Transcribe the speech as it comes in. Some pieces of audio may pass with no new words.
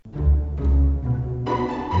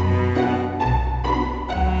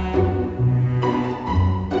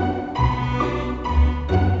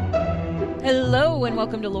and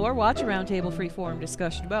welcome to Lore Watch, a roundtable freeform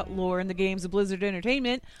discussion about lore and the games of Blizzard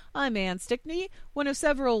Entertainment. I'm Ann Stickney, one of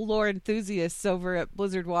several lore enthusiasts over at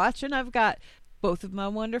Blizzard Watch, and I've got both of my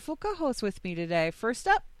wonderful co-hosts with me today. First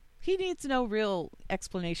up, he needs no real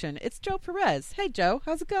explanation. It's Joe Perez. Hey, Joe,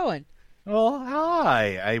 how's it going? Well,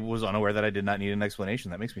 hi. I was unaware that I did not need an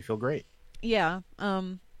explanation. That makes me feel great. Yeah,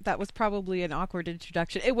 that was probably an awkward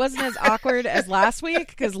introduction. It wasn't as awkward as last week,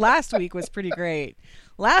 because last week was pretty great.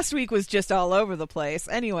 Last week was just all over the place.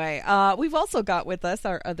 Anyway, we've also got with us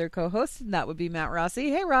our other co-host, and that would be Matt Rossi.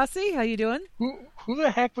 Hey, Rossi, how you doing? Who the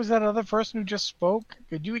heck was that other person who just spoke?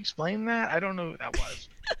 Could you explain that? I don't know who that was.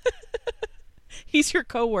 He's your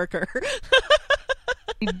coworker.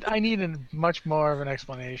 I need much more of an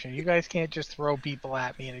explanation. You guys can't just throw people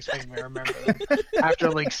at me and expect me to remember them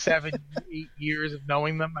after like 7-8 years of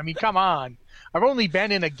knowing them. I mean, come on. I've only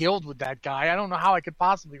been in a guild with that guy. I don't know how I could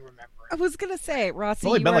possibly remember I was going to say, Rossi,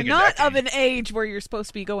 Only you been are like a not decade. of an age where you're supposed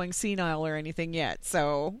to be going senile or anything yet,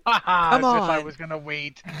 so Come come on. As on. if I was going to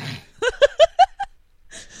wait.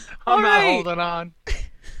 All I'm not right. holding on.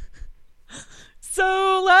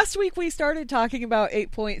 So last week we started talking about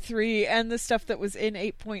 8.3 and the stuff that was in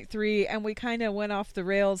 8.3, and we kind of went off the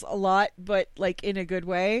rails a lot, but like in a good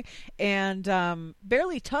way, and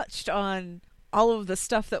barely touched on all of the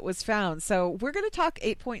stuff that was found. So we're going to talk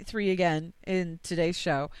 8.3 again in today's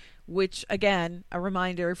show, which, again, a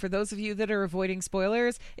reminder for those of you that are avoiding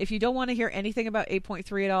spoilers, if you don't want to hear anything about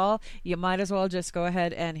 8.3 at all, you might as well just go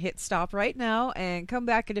ahead and hit stop right now and come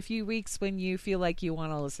back in a few weeks when you feel like you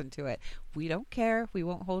want to listen to it. We don't care. We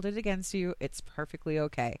won't hold it against you. It's perfectly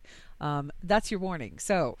okay. That's your warning.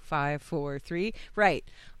 So 5, 4, 3. Right.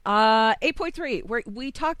 8.3.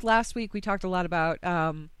 We talked last week. We talked a lot about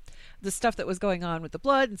the stuff that was going on with the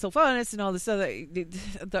blood and Sylvanas and all this other,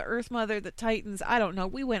 the Earth Mother, the Titans. I don't know.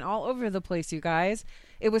 We went all over the place, you guys.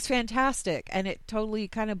 It was fantastic, and it totally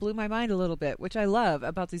kind of blew my mind a little bit, which I love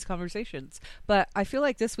about these conversations. But I feel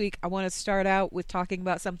like this week I want to start out with talking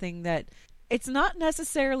about something that it's not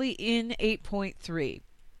necessarily in 8.3.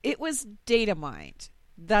 It was data mined.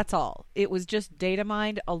 That's all. It was just data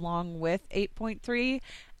mined along with 8.3,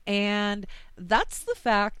 and that's the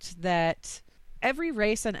fact that every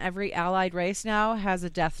race and every allied race now has a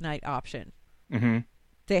Death Knight option. Mm-hmm.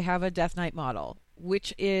 They have a Death Knight model,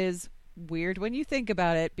 which is weird when you think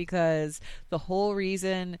about it, because the whole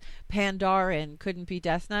reason Pandaren couldn't be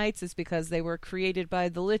Death Knights is because they were created by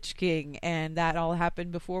the Lich King, and that all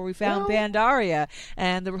happened before we found Pandaria.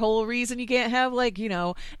 And the whole reason you can't have, like,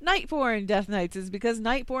 Nightborn Death Knights is because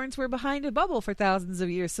Nightborns were behind a bubble for thousands of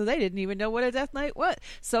years, so they didn't even know what a Death Knight was.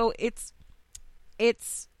 So it's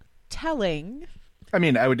telling. I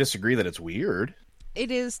mean, I would disagree that it's weird. It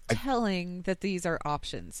is telling that these are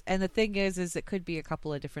options. And the thing is it could be a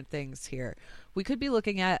couple of different things here. We could be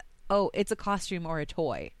looking at, it's a costume or a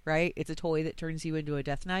toy, right? It's a toy that turns you into a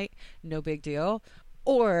Death Knight. No big deal.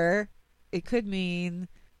 Or it could mean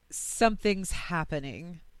something's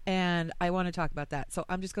happening. And I want to talk about that. So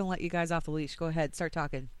I'm just going to let you guys off the leash. Go ahead. Start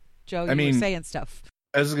talking. Joe, you were saying stuff.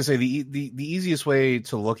 I was going to say the easiest way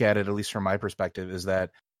to look at it, at least from my perspective, is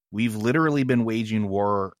that we've literally been waging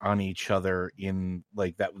war on each other in,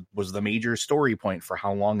 like, that was the major story point for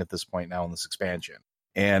how long at this point now in this expansion.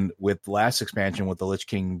 And with the last expansion, with the Lich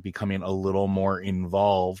King becoming a little more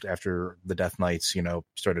involved after the Death Knights,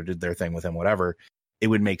 started did their thing with him, whatever, it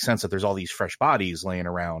would make sense that there's all these fresh bodies laying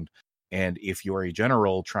around. And if you're a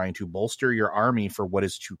general trying to bolster your army for what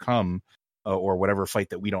is to come, or whatever fight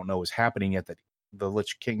that we don't know is happening yet, that the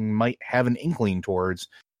Lich King might have an inkling towards,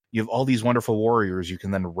 you have all these wonderful warriors you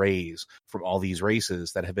can then raise from all these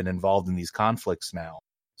races that have been involved in these conflicts now.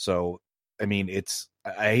 So, I mean,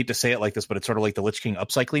 I hate to say it like this, but it's sort of like the Lich King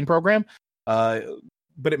upcycling program.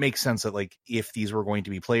 But it makes sense that, like, if these were going to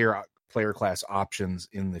be player class options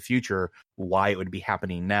in the future, why it would be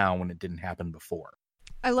happening now when it didn't happen before.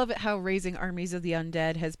 I love it how raising armies of the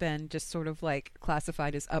undead has been just sort of like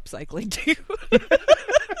classified as upcycling too.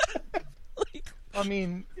 I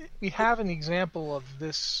mean, we have an example of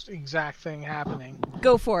this exact thing happening.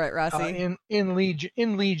 Go for it, Rossi. In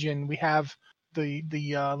Legion, we have the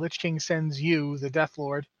Lich King sends you, the Death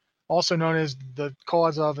Lord, also known as the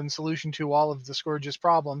cause of and solution to all of the Scourge's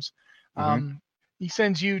problems. Mm-hmm. He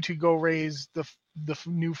sends you to go raise the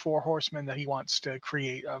new 4 horsemen that he wants to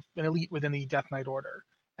create, an elite within the Death Knight Order.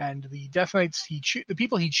 And the Death Knights, the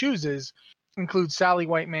people he chooses include Sally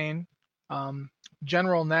Whitemane,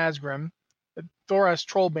 General Nazgrim, Thoras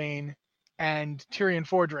Trollbane, and Tyrion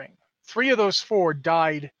Fordring. 3 of those 4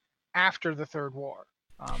 died after the Third War.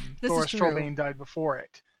 Thoras Trollbane died before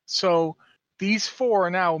it. So these four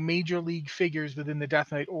are now major league figures within the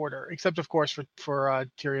Death Knight Order, except of course for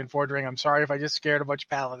Tyrion Fordring. I'm sorry if I just scared a bunch of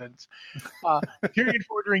paladins. Tyrion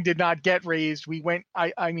Fordring did not get raised. We went.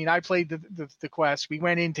 I played the quest. We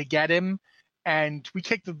went in to get him, and we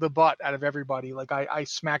kicked the butt out of everybody. Like I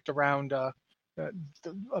smacked around a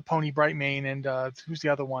Pony Brightmane and who's the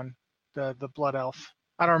other one? The Blood Elf.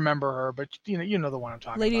 I don't remember her, but you know the one I'm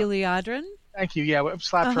talking Lady about. Lady Liadrin? Thank you. Yeah, we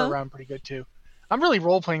slapped her around pretty good too. I'm really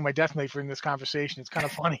role playing my Death Knight in this conversation. It's kind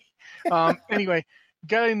of funny. Anyway,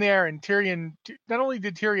 got in there, and Tyrion. Not only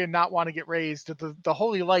did Tyrion not want to get raised, the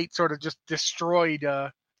Holy Light sort of just destroyed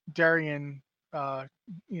Darian.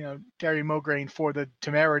 Darian Mograine for the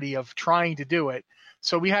temerity of trying to do it.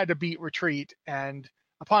 So we had to beat retreat, and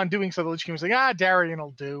upon doing so, the Lich King was like, Darian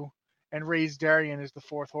will do, and raised Darian as the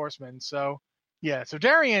fourth horseman. So yeah, so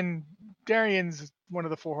Darian's one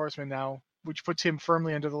of the four horsemen now, which puts him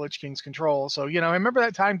firmly under the Lich King's control. So, I remember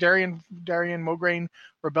that time Darian Mograine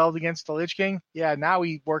rebelled against the Lich King? Yeah, now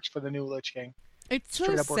he works for the new Lich King. It's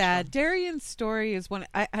so sad. Darian's story is one...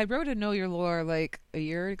 I wrote a Know Your Lore like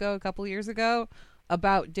a couple years ago,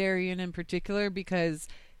 about Darian in particular, because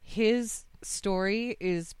his story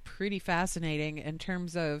is pretty fascinating in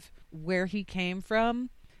terms of where he came from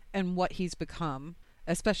and what he's become.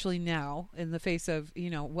 Especially now, in the face of,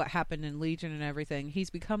 what happened in Legion and everything. He's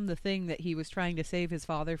become the thing that he was trying to save his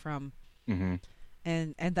father from. Mm-hmm.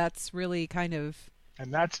 And that's really kind of...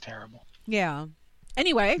 And that's terrible. Yeah.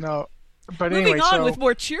 Anyway. No, but moving on with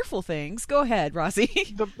more cheerful things. Go ahead,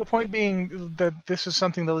 Rossi. The point being that this is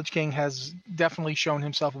something the Lich King has definitely shown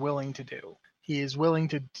himself willing to do. He is willing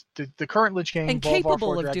to the current Lich King... And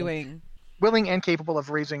capable of doing. Willing and capable of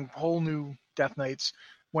raising whole new Death Knights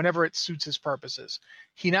whenever it suits his purposes.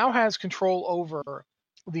 He now has control over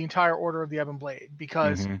the entire Order of the Ebon Blade,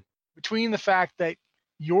 because between the fact that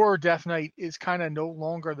your Death Knight is kind of no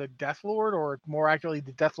longer the Death Lord, or more accurately,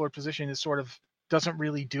 the Death Lord position is sort of doesn't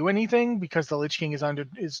really do anything because the Lich King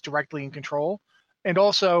is directly in control. And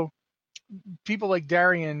also, people like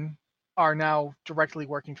Darian are now directly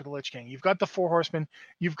working for the Lich King. You've got the Four Horsemen.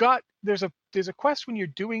 There's a quest when you're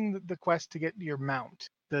doing the quest to get your mount.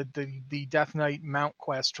 The Death Knight mount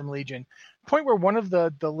quest from Legion, point where one of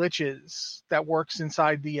the liches that works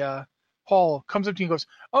inside the hall comes up to you and goes,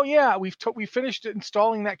 "Oh yeah, we finished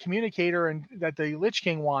installing that communicator and that the Lich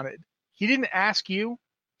King wanted." He didn't ask you.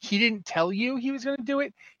 He didn't tell you he was going to do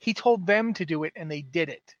it. He told them to do it, and they did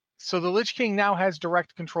it. So the Lich King now has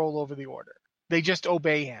direct control over the Order. They just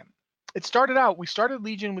obey him. We started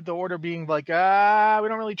Legion with the Order being like, we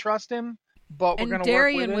don't really trust him, but we're going to work with him. And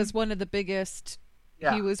Darian was one of the biggest...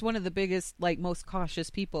 Yeah. He was one of the biggest, most cautious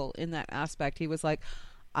people in that aspect. He was like,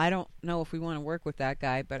 I don't know if we want to work with that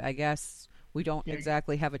guy, but I guess we don't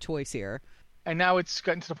exactly have a choice here. And now it's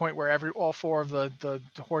gotten to the point where all four of the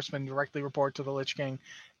horsemen directly report to the Lich King,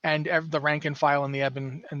 and the rank and file in the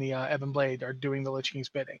Ebon Blade are doing the Lich King's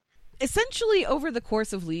bidding. Essentially, over the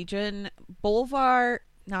course of Legion,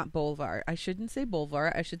 not Bolvar. I shouldn't say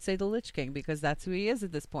Bolvar. I should say the Lich King, because that's who he is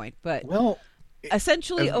at this point. But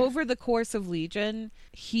essentially, over the course of Legion,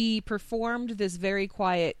 he performed this very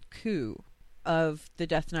quiet coup of the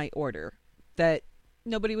Death Knight Order that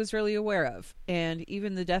nobody was really aware of. And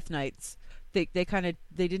even the Death Knights, they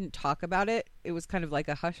didn't talk about it. It was kind of like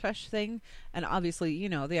a hush-hush thing. And obviously,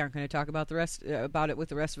 they aren't going to talk about it with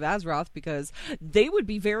the rest of Azeroth, because they would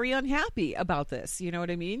be very unhappy about this. You know what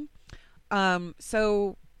I mean?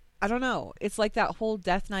 So... I don't know. It's like that whole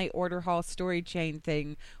Death Knight Order Hall story chain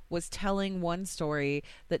thing was telling one story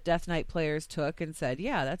that Death Knight players took and said,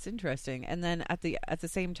 yeah, that's interesting. And then at the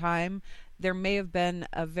same time, there may have been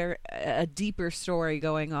a deeper story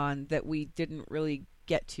going on that we didn't really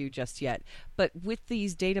get to just yet. But with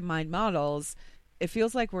these data mined models, it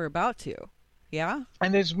feels like we're about to. Yeah?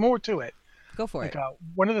 And there's more to it. Go for it.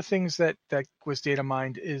 One of the things that was data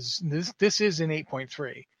mined is this is in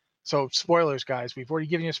 8.3. So spoilers, guys. We've already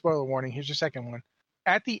given you a spoiler warning. Here's your second one.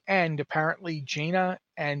 At the end, apparently, Jaina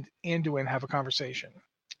and Anduin have a conversation.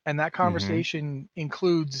 And that conversation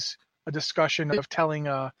includes a discussion of telling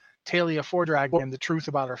Talia Fordragon the truth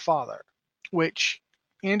about her father, which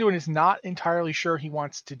Anduin is not entirely sure he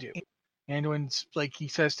wants to do. Anduin's he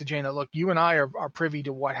says to Jaina, look, you and I are privy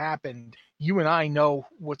to what happened. You and I know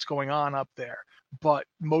what's going on up there. But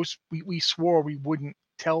we swore we wouldn't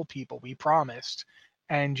tell people. We promised.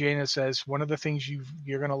 And Jaina says, one of the things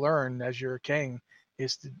you're going to learn as your king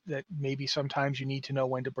is that maybe sometimes you need to know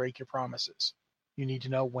when to break your promises. You need to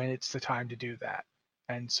know when it's the time to do that.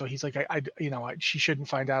 And so he's like, she shouldn't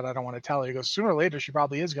find out. I don't want to tell her. He goes, sooner or later, she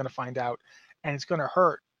probably is going to find out. And it's going to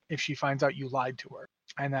hurt if she finds out you lied to her.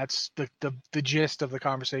 And that's the gist of the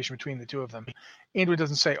conversation between the two of them. Anduin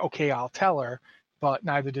doesn't say, okay, I'll tell her, but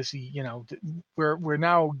neither does he. You know, we're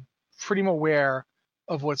now pretty aware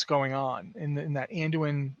of what's going on, in that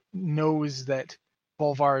Anduin knows that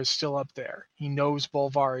Bolvar is still up there. He knows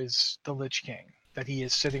Bolvar is the Lich King, that he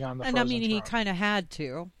is sitting on the And frozen I mean, throne. he kind of had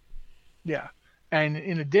to. Yeah. And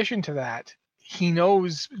in addition to that, he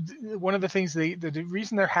knows one of the things the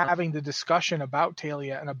reason they're having the discussion about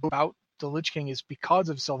Talia and about the Lich King is because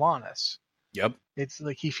of Sylvanas. Yep. It's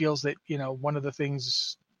like he feels that, you know, one of the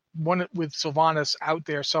things, with Sylvanas out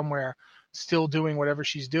there somewhere still doing whatever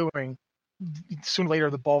she's doing, sooner or later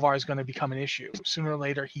the Bolvar is going to become an issue. Sooner or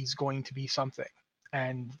later he's going to be something.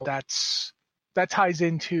 And that ties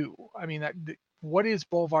into, I mean, what is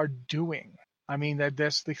Bolvar doing? I mean,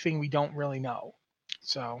 that's the thing we don't really know.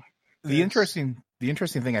 So the interesting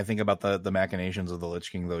thing I think about the machinations of the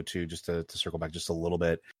Lich King, though, too, just to circle back just a little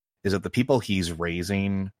bit, is that the people he's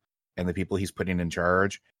raising and the people he's putting in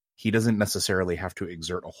charge, he doesn't necessarily have to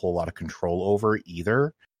exert a whole lot of control over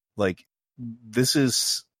either. Like, this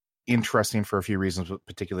is interesting for a few reasons, but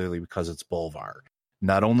particularly because it's Bolvar.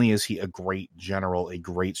 Not only is he a great general, a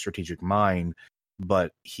great strategic mind,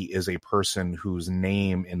 but he is a person whose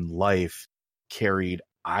name in life carried,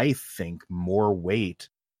 I think, more weight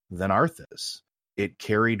than Arthas. It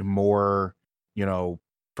carried more, you know,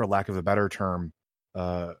 for lack of a better term,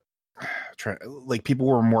 like people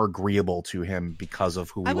were more agreeable to him because of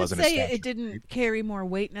who he was. I would say it didn't carry more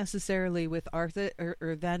weight necessarily with Arthas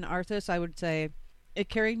or than Arthas. I would say it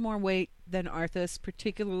carried more weight than Arthas,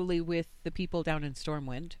 particularly with the people down in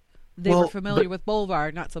Stormwind. They were familiar with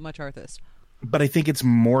Bolvar, not so much Arthas. But I think it's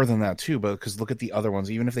more than that too. But because look at the other ones,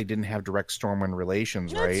 even if they didn't have direct Stormwind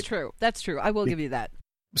relations, right? That's true. That's true. I will give you that.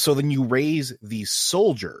 So then you raise these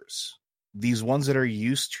soldiers, these ones that are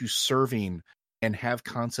used to serving and have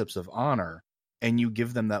concepts of honor, and you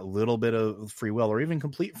give them that little bit of free will or even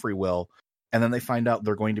complete free will, and then they find out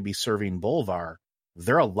they're going to be serving Bolvar.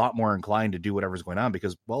 They're a lot more inclined to do whatever's going on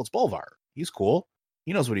because, well, it's Bolvar. He's cool.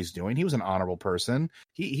 He knows what he's doing. He was an honorable person.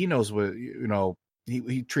 He knows what, you know,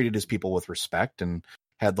 he treated his people with respect and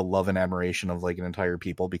had the love and admiration of like an entire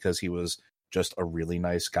people because he was just a really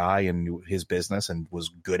nice guy and knew his business and was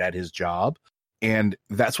good at his job. And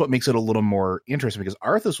that's what makes it a little more interesting because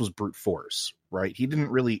Arthas was brute force, right? He didn't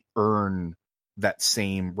really earn that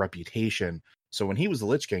same reputation. So when he was the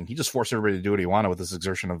Lich King, he just forced everybody to do what he wanted with this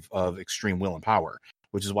exertion of extreme will and power,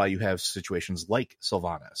 which is why you have situations like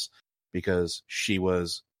Sylvanas, because she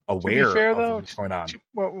was aware of what's going on.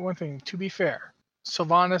 Well, one thing, to be fair,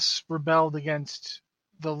 Sylvanas rebelled against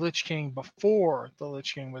the Lich King before the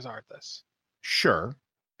Lich King was Arthas. Sure.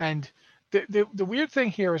 And the weird thing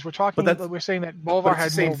here is we're saying that Bolvar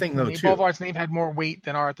had same thing though too. Bolvar's name had more weight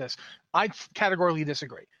than Arthas. I categorically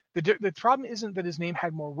disagree. The problem isn't that his name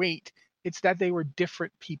had more weight; it's that they were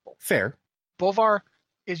different people. Fair. Bolvar,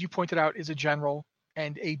 as you pointed out, is a general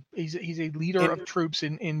and he's a leader of troops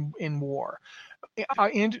in war.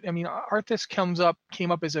 And I mean, Arthas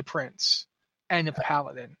came up as a prince and a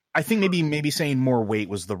paladin. I think maybe saying more weight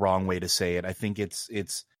was the wrong way to say it. I think it's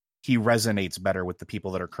he resonates better with the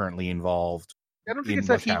people that are currently involved. I don't think it's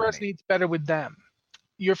that he resonates better with them.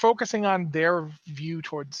 You're focusing on their view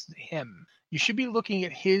towards him. You should be looking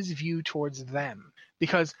at his view towards them,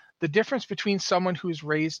 because the difference between someone who's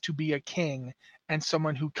raised to be a king and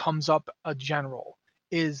someone who comes up a general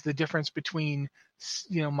is the difference between,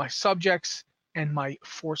 you know, my subjects and my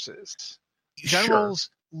forces.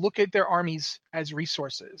 Generals look at their armies as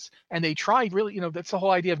resources, and they try really, you know, that's the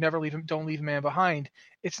whole idea of don't leave a man behind.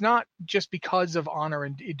 It's not just because of honor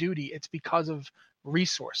and duty, it's because of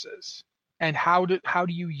resources. And how do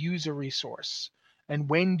you use a resource, and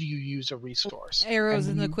when do you use a resource? Arrows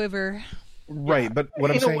in the quiver. Right, yeah. But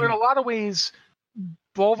what I'm saying, in a lot of ways,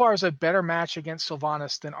 Bolvar is a better match against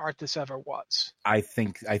Sylvanas than Arthas ever was. I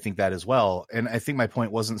think that as well. And I think my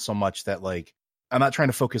point wasn't so much that, like, I'm not trying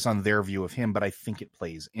to focus on their view of him, but I think it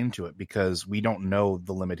plays into it because we don't know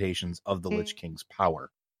the limitations of the Lich King's power.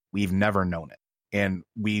 We've never known it. And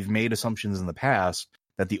we've made assumptions in the past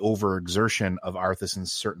that the overexertion of Arthas in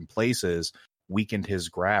certain places weakened his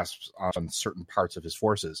grasp on certain parts of his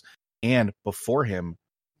forces. And before him,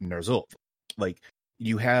 Ner'zhul. Like,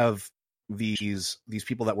 you have these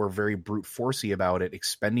people that were very brute forcey about it,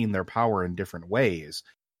 expending their power in different ways.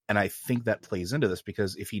 And I think that plays into this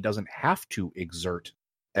because if he doesn't have to exert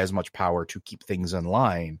as much power to keep things in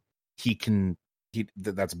line,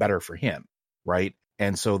 that's better for him, right?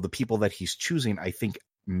 And so the people that he's choosing, I think,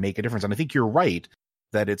 make a difference. And I think you're right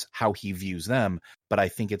that it's how he views them, but I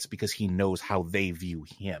think it's because he knows how they view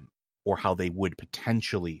him or how they would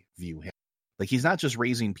potentially view him. Like, he's not just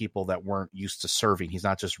raising people that weren't used to serving. He's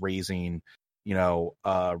not just raising,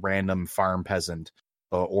 a random farm peasant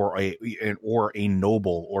or a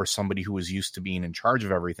noble or somebody who was used to being in charge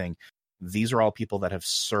of everything. These are all people that have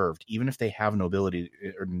served. Even if they have nobility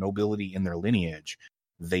in their lineage,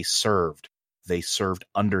 they served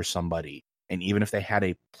under somebody. And even if they had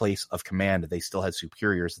a place of command, they still had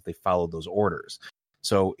superiors that they followed those orders.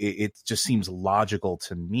 So it just seems logical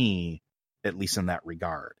to me, at least in that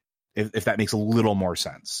regard, if that makes a little more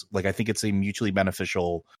sense. Like, I think it's a mutually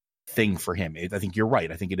beneficial thing for him. I think you're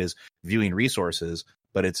right. I think it is viewing resources,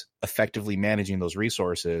 but it's effectively managing those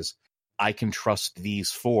resources. I can trust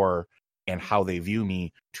these four and how they view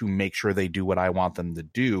me to make sure they do what I want them to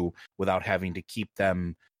do without having to keep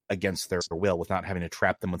them against their will, without having to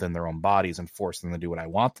trap them within their own bodies and force them to do what I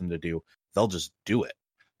want them to do. They'll just do it.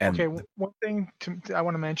 And okay, one thing I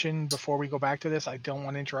want to mention before we go back to this, I don't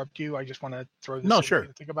want to interrupt you. I just want to throw this in sure.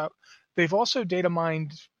 to think about. They've also data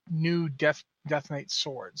mined new Death Knight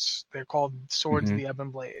swords. They're called Swords of the Ebon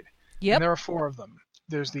Blade. Yep. And there are 4 of them.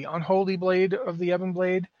 There's the Unholy Blade of the Ebon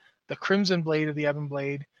Blade, the Crimson Blade of the Ebon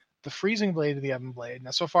Blade, the Freezing Blade of the Ebon Blade. Now,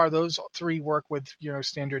 so far, those 3 work with,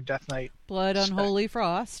 standard Death Knight. Blood, Unholy,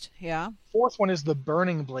 Frost. Yeah. 4th one is the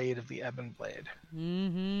Burning Blade of the Ebon Blade.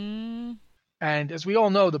 Mm-hmm. And as we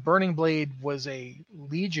all know, the Burning Blade was a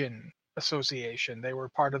Legion association. They were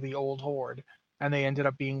part of the Old Horde, and they ended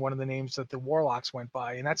up being one of the names that the Warlocks went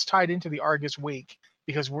by. And that's tied into the Argus Wake,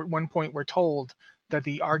 because at one point we're told that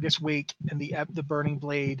the Argus Wake and the Burning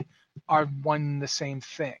Blade are one and the same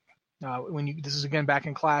thing. This is again back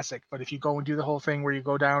in Classic, but if you go and do the whole thing where you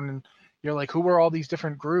go down and you're like, who are all these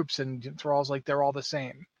different groups? And Thrall's like, they're all the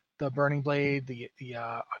same. The Burning Blade,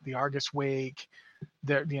 the Argus Wake.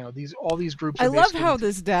 All these groups. I love how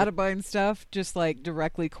this databind stuff just like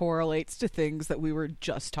directly correlates to things that we were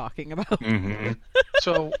just talking about. Mm-hmm.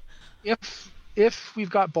 So, if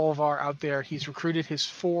we've got Bolvar out there, he's recruited his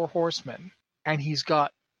 4 horsemen, and he's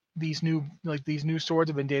got these new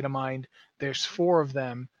swords have been data mined. There's 4 of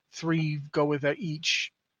them. 3 go with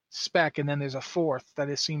each spec, and then there's a 4th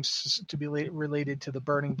that seems to be related to the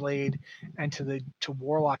Burning Blade and to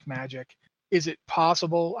Warlock magic. Is it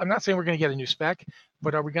possible? I'm not saying we're going to get a new spec,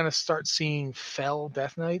 but are we going to start seeing Fell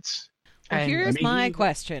Death Knights? Well, here's my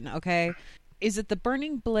question, okay? Is it the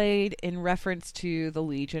Burning Blade in reference to the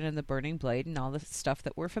Legion and the Burning Blade and all the stuff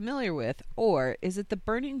that we're familiar with? Or is it the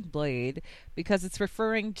Burning Blade because it's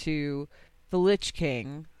referring to the Lich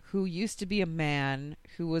King, who used to be a man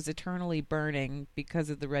who was eternally burning because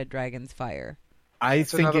of the Red Dragon's fire?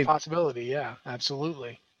 That's another possibility, yeah,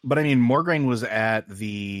 absolutely. But I mean, Morgraine was at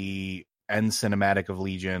the end cinematic of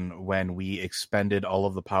Legion when we expended all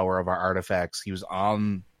of the power of our artifacts. He was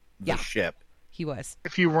on the ship. He was.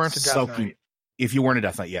 If you weren't a Death Knight. If you weren't a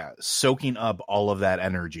Death Knight, yeah. Soaking up all of that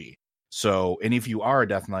energy. So, and if you are a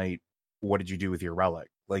Death Knight, what did you do with your relic?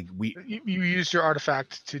 Like you used your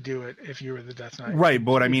artifact to do it if you were the Death Knight. Right,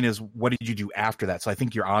 but what I mean is, what did you do after that? So I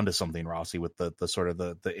think you're onto something, Rossi, with the sort of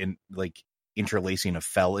the interlacing of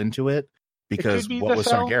Fell into it. Because what was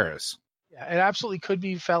Sargeras? Yeah, it absolutely could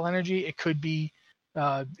be Fell energy. It could be,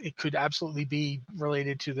 it could absolutely be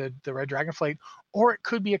related to the Red Dragonflight, or it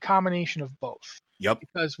could be a combination of both. Yep.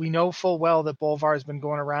 Because we know full well that Bolvar has been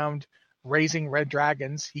going around raising red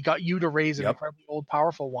dragons. He got you to raise an incredibly old,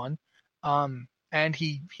 powerful one. And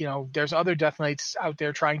he, there's other Death Knights out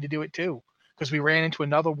there trying to do it too. Because we ran into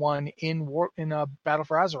another one in Battle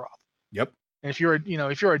for Azeroth. Yep. And if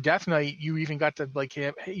you're a Death Knight, you even got to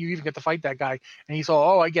fight that guy, and he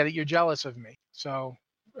saw, I get it, you're jealous of me. So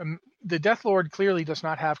the Death Lord clearly does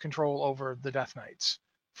not have control over the Death Knights.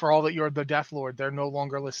 For all that you're the Death Lord, they're no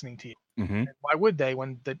longer listening to you. Mm-hmm. Why would they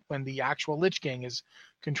when the actual Lich King is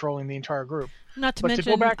controlling the entire group? Not to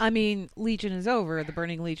mention, Legion is over. The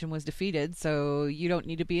Burning Legion was defeated, so you don't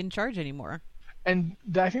need to be in charge anymore. And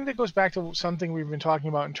I think that goes back to something we've been talking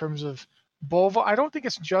about in terms of Bolvar. I don't think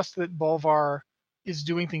it's just that Bolvar is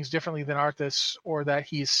doing things differently than Arthas, or that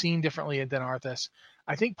he is seen differently than Arthas.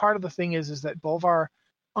 I think part of the thing is that Bolvar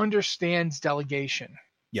understands delegation.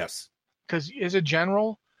 Yes. Because as a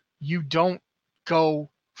general, you don't go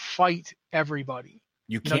fight everybody.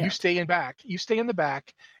 You can't. You stay in back. You stay in the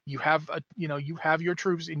back. You have you have your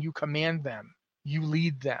troops and you command them. You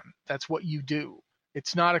lead them. That's what you do.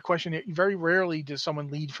 It's not a question. Very rarely does someone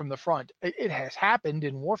lead from the front. It has happened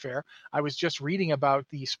in warfare. I was just reading about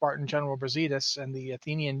the Spartan general Brasidas and the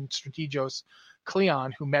Athenian strategos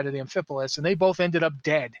Cleon, who met at Amphipolis, and they both ended up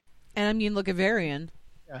dead. And I mean, look at Varian.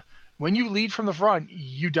 Yeah. When you lead from the front,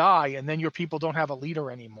 you die, and then your people don't have a leader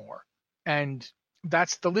anymore. And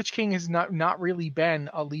that's the Lich King has not really been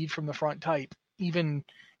a lead from the front type, even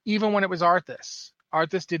when it was Arthas.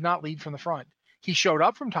 Arthas did not lead from the front. He showed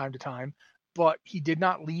up from time to time, but he did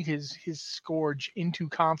not lead his scourge into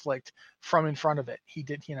conflict from in front of it. He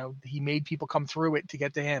did, he made people come through it to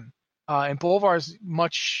get to him. And Bolvar's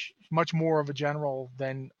much more of a general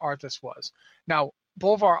than Arthas was. Now,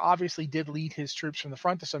 Bolvar obviously did lead his troops from the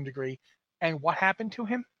front to some degree. And what happened to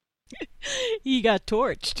him? He got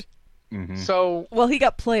torched. Mm-hmm. So, well, he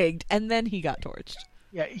got plagued, and then he got torched.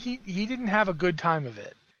 Yeah, he didn't have a good time of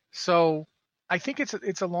it. So I think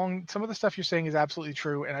it's a long. Some of the stuff you're saying is absolutely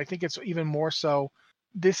true, and I think it's even more so.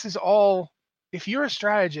 This is all. If you're a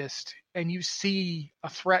strategist and you see a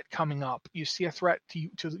threat coming up, you see a threat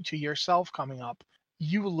to yourself coming up,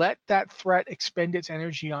 you let that threat expend its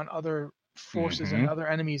energy on other forces and other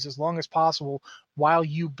enemies as long as possible while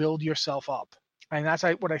you build yourself up. And that's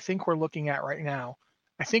what I think we're looking at right now.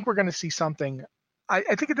 I think we're going to see something. I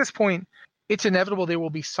think at this point, it's inevitable there will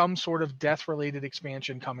be some sort of death-related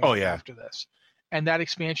expansion coming after this. And that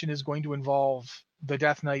expansion is going to involve the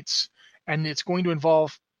Death Knights, and it's going to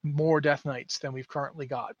involve more Death Knights than we've currently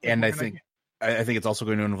got. And I think it's also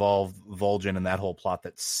going to involve Vol'jin and that whole plot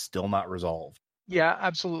that's still not resolved. Yeah,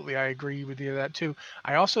 absolutely. I agree with you that too.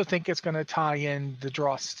 I also think it's going to tie in the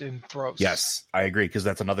Drost and Thros. Yes, I agree, because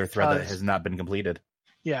that's another thread that has not been completed.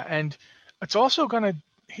 Yeah, and it's also going to...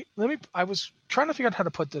 I was trying to figure out how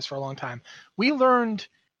to put this for a long time. We learned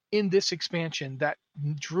in this expansion that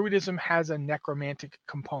Druidism has a necromantic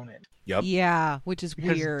component. Yep. Yeah, which is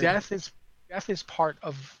because weird. Death is part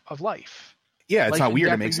of life. Yeah, it's life not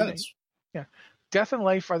weird. It makes sense. Yeah. Death and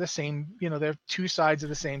life are the same, they're two sides of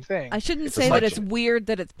the same thing. I shouldn't say that it's weird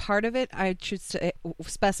that it's part of it. I should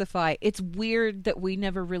specify it's weird that we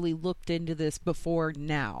never really looked into this before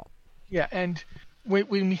now. Yeah, and when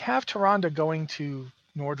we have Tyrande going to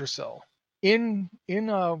Nordrassil, in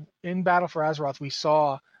Battle for Azeroth, we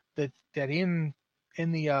saw that in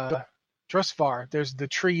the Drustvar, there's the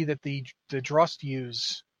tree that the Drust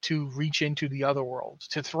use to reach into the other world,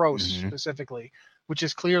 to Thros specifically, which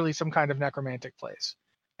is clearly some kind of necromantic place.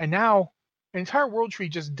 And now an entire world tree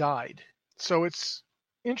just died. So it's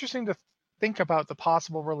interesting to think about the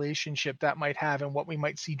possible relationship that might have and what we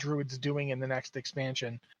might see druids doing in the next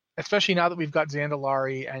expansion, especially now that we've got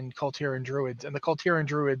Zandalari and Kultiran druids. And the Kultiran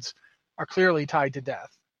druids are clearly tied to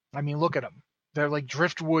death. I mean, look at them. They're like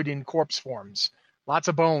driftwood in corpse forms. Lots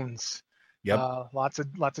of bones. Yep. Lots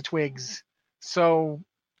of twigs. So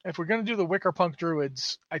if we're going to do the Wickerpunk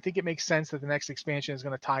druids, I think it makes sense that the next expansion is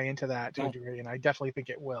going to tie into that to a degree, and I definitely think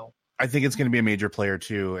it will. I think it's going to be a major player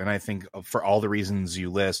too, and I think for all the reasons you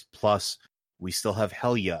list, plus we still have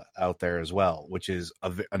Helya out there as well, which is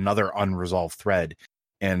another unresolved thread.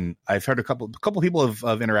 And I've heard a couple people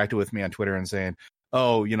have interacted with me on Twitter and saying,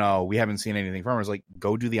 "Oh, we haven't seen anything from her." I was like,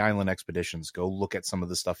 "Go do the island expeditions. Go look at some of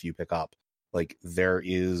the stuff you pick up. Like there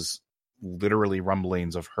is literally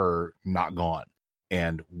rumblings of her not gone."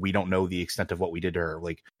 And we don't know the extent of what we did to her.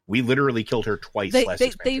 Like, we literally killed her twice last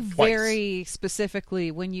expansion. They very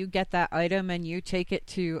specifically, when you get that item and you take it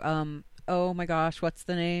to, oh my gosh, what's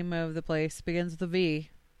the name of the place? Begins with a V.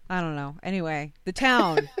 I don't know. Anyway, the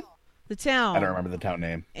town. The town. I don't remember the town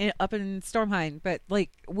name. Up in Stormhaven. But,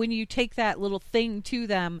 like, when you take that little thing to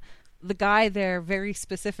them, the guy there very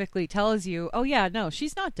specifically tells you, oh yeah, no,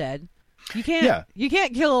 she's not dead. You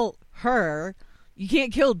can't kill her. You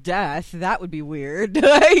can't kill death. That would be weird.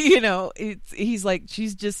 He's like,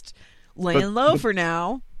 she's just laying low for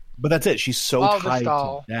now. But that's it. She's so tied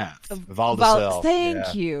to death. Valdesel.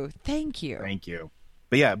 Thank you. Thank you.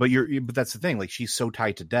 But that's the thing. Like, she's so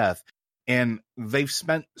tied to death, and they've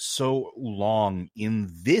spent so long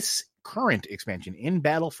in this current expansion in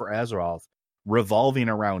Battle for Azeroth revolving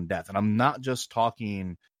around death. And I'm not just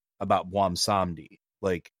talking about Buam Samdi.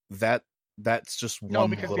 Like that's just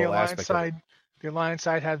one little aspect of it. The Alliance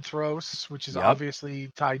side had Thros, which is obviously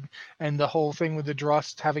tied, and the whole thing with the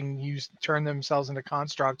Drust having turned themselves into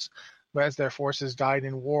constructs, but as their forces died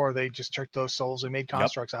in war, they just took those souls and made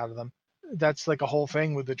constructs out of them. That's like a whole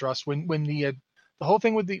thing with the Drust. When the whole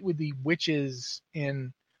thing with the witches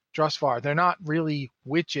in Drustvar, they're not really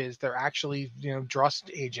witches; they're actually Drust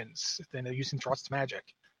agents. They're using Drust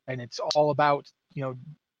magic, and it's all about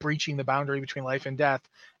breaching the boundary between life and death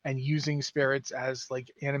and using spirits as like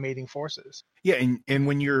animating forces. Yeah, and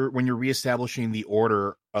when you're reestablishing the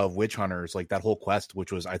order of witch hunters, like that whole quest,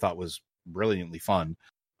 which I thought was brilliantly fun,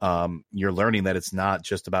 you're learning that it's not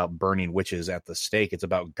just about burning witches at the stake, it's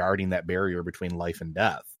about guarding that barrier between life and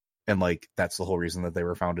death. And like that's the whole reason that they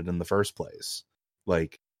were founded in the first place.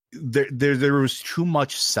 Like there was too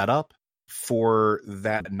much setup for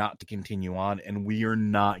that not to continue on, and we are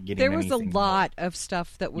not getting There was a anything lot of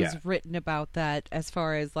stuff that was Yeah. written about that as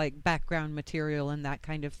far as like background material and that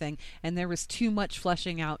kind of thing, and there was too much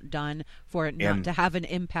fleshing out done for it not And- to have an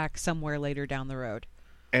impact somewhere later down the road.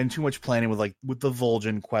 and too much planning with the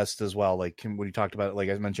Vol'jin quest as well. Like when you talked about it, like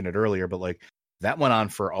I mentioned it earlier, but like that went on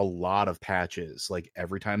for a lot of patches. Like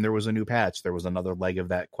every time there was a new patch, there was another leg of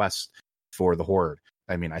that quest for the Horde.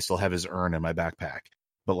 I mean, I still have his urn in my backpack,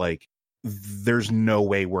 but like there's no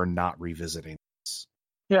way we're not revisiting this.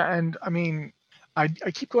 Yeah, and I mean, I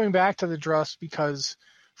keep going back to the Drust because,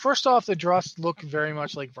 first off, the Drust look very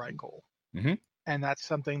much like Vrykul. Mhm. And that's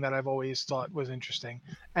something that I've always thought was interesting.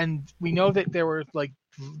 And we know that there were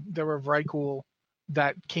Vrykul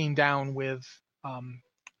that came down with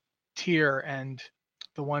Tyr and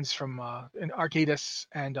the ones from Arcadis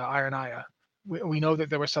and Ironaya. We know that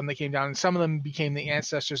there were some that came down, and some of them became the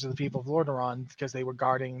ancestors of the people of Lordaeron because they were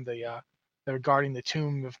guarding the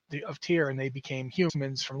tomb of Tyr, and they became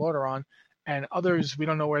humans from Lordaeron. And others, we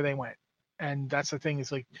don't know where they went. And that's the thing,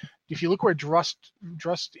 is like, if you look where Drust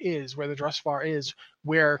is, where the Drustvar is,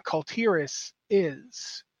 where Kul Tiras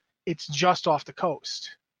is, it's just off the coast.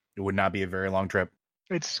 It would not be a very long trip.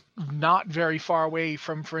 It's not very far away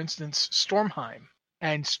from, for instance, Stormheim.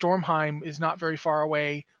 And Stormheim is not very far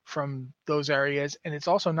away from those areas, and it's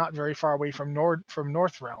also not very far away from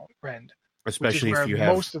Northrend, Especially which is if you where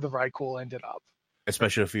have most of the Vrykul ended up.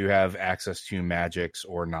 especially if you have access to magics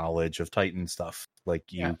or knowledge of Titan stuff. Like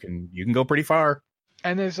Yeah. you can go pretty far.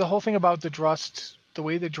 And there's the whole thing about the Drust, the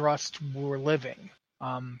way the Drust were living.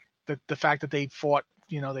 The fact that they fought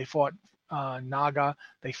Naga,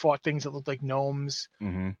 they fought things that looked like gnomes.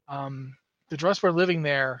 Mm-hmm. The Drust were living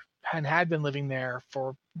there and had been living there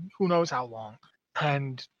for who knows how long.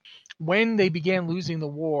 And when they began losing the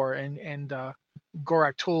war and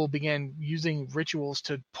Gorak Tul began using rituals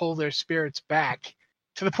to pull their spirits back,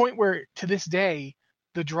 to the point where to this day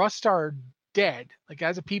the Drust are dead. Like,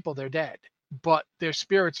 as a people, they're dead, but their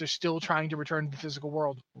spirits are still trying to return to the physical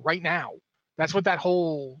world right now. That's what that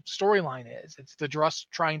whole storyline is. It's the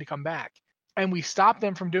Drust trying to come back, and we stopped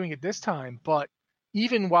them from doing it this time. But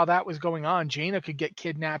even while that was going on, Jaina could get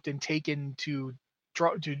kidnapped and taken to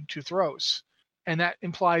Thros, and that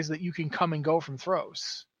implies that you can come and go from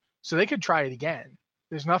Thros. So they could try it again.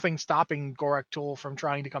 There's nothing stopping Gorak Tul from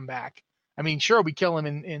trying to come back. I mean, sure, we kill him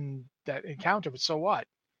in that encounter, but so what?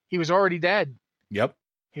 He was already dead. Yep.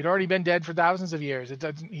 He'd already been dead for thousands of years. It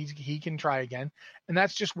doesn't. He can try again, and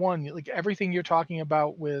that's just one. Like everything you're talking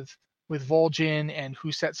about with Vol'jin and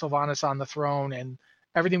who set Sylvanas on the throne, and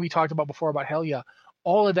everything we talked about before about Helya,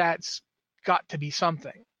 all of that's got to be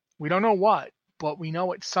something. We don't know what, but we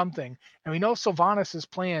know it's something, and we know Sylvanas'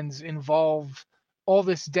 plans involve all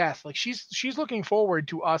this death. Like she's looking forward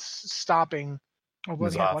to us stopping.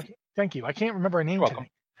 Thank you. I can't remember her name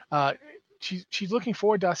today. She's looking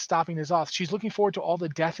forward to us stopping N'Zoth. She's looking forward to all the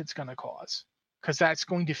death it's going to cause, because that's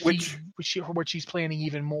going to feed what she's planning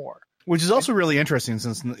even more. Which is also really interesting,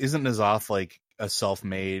 since isn't N'Zoth like a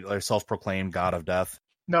self-made or self-proclaimed god of death?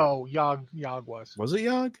 No, Yog was. Was it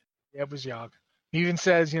Yog? Yeah, it was Yog. He even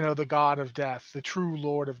says, the god of death, the true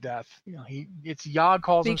lord of death. It's Yog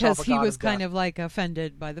calls himself a god of death. Because he was kind of like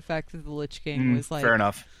offended by the fact that the Lich King was like fair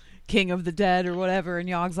enough. king of the dead or whatever, and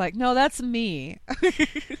Yog's like, no, that's me.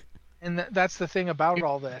 And that's the thing about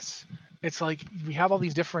all this. It's like we have all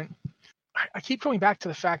these different. I keep going back to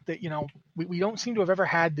the fact that we don't seem to have ever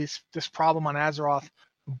had this problem on Azeroth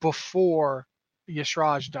before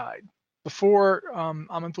Y'Shaarj died. Before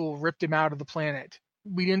Aman'Thul ripped him out of the planet,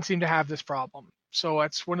 we didn't seem to have this problem. So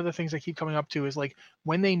that's one of the things I keep coming up to, is like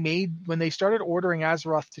when they started ordering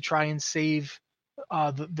Azeroth to try and save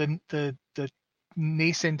the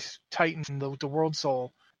nascent Titan, the World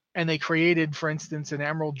Soul. And they created, for instance, an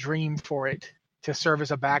Emerald Dream for it to serve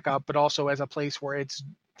as a backup, but also as a place where its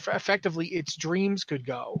dreams could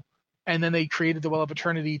go. And then they created the Well of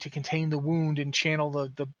Eternity to contain the wound and channel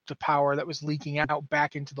the power that was leaking out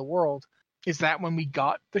back into the world. Is that when we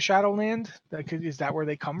got the Shadowland? Is that where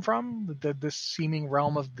they come from? This seeming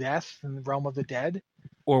realm of death and the realm of the dead?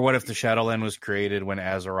 Or what if the Shadowland was created when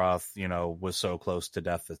Azeroth, was so close to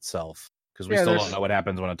death itself? Because we still don't know what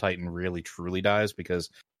happens when a Titan really truly dies, because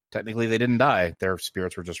technically they didn't die. Their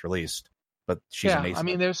spirits were just released. But she's amazing. I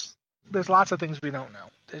mean, there's lots of things we don't know.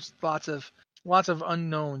 There's lots of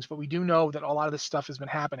unknowns, but we do know that a lot of this stuff has been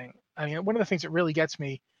happening. I mean, one of the things that really gets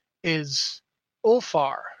me is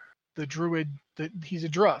Ulfar, the druid. He's a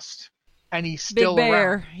Drust, and he's still Big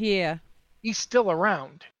Bear, around. yeah. He's still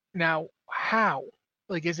around. Now, how?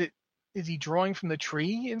 Like, is he drawing from the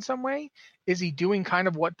tree in some way? Is he doing kind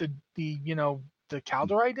of what the the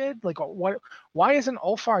Kaldorei did? Like, what? Why isn't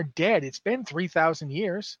Ulfar dead? It's been 3,000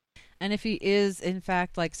 years. And if he is, in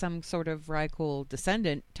fact, like some sort of Rykul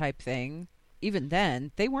descendant type thing, even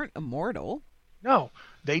then, they weren't immortal. No,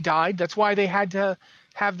 they died. That's why they had to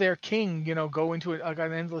have their king, go into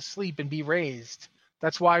an endless sleep and be raised.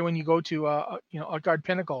 That's why when you go to, Utgard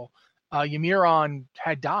Pinnacle, Ymiron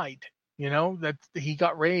had died. That he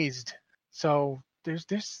got raised. So there's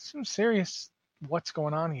some serious what's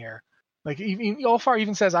going on here. Like even Ulfar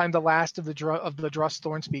even says, "I'm the last of the Drust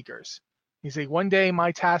Thorn Speakers." He's like, "One day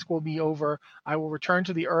my task will be over. I will return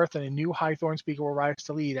to the earth, and a new High Thorn Speaker will rise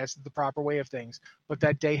to lead, as the proper way of things. But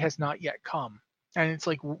that day has not yet come." And it's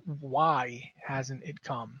like, why hasn't it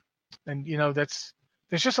come? And there's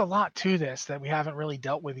just a lot to this that we haven't really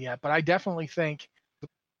dealt with yet. But I definitely think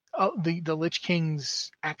the Lich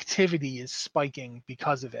King's activity is spiking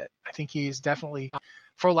because of it. I think he is definitely,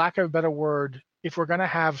 for lack of a better word, if we're going to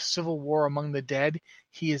have civil war among the dead,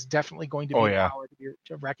 he is definitely going to be a power to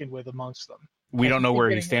be reckoned with amongst them. We don't know where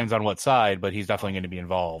he stands on what side, but he's definitely going to be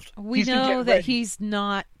involved. We know that he's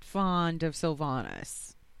not fond of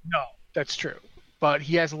Sylvanas. No, that's true. But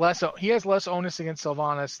he has less onus against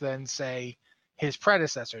Sylvanas than, say, his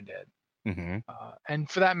predecessor did. Mm-hmm. And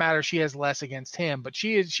for that matter, she has less against him. But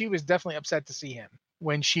she was definitely upset to see him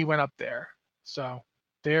when she went up there. So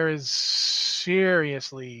there's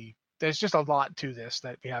just a lot to this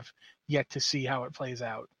that we have yet to see how it plays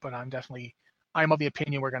out. But I'm of the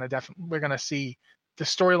opinion we're gonna see the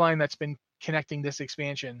storyline that's been connecting this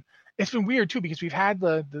expansion. It's been weird too, because we've had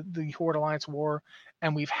the Horde Alliance war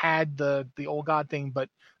and we've had the Old God thing, but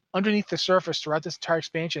underneath the surface throughout this entire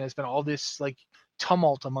expansion has been all this like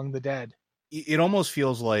tumult among the dead. It almost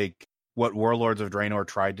feels like what Warlords of Draenor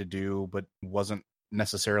tried to do, but wasn't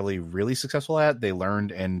necessarily really successful at. They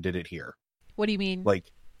learned and did it here. What do you mean?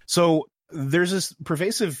 So there's this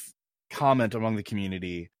pervasive comment among the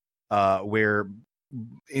community where,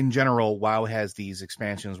 in general, WoW has these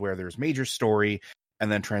expansions where there's major story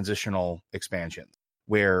and then transitional expansions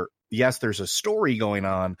where, yes, there's a story going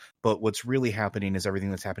on, but what's really happening is everything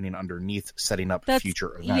that's happening underneath, setting up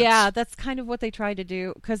future events. Yeah, that's kind of what they tried to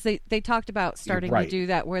do, because they talked about starting to do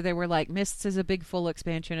that, where they were like, Mists is a big full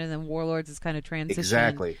expansion, and then Warlords is kind of transition.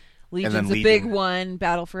 Exactly. Legion's a big one.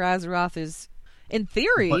 Battle for Azeroth is, in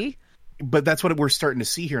theory... But that's what we're starting to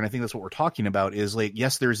see here, and I think that's what we're talking about, is like,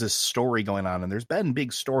 yes, there's this story going on, and there's been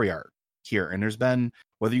big story arc here, and there's been,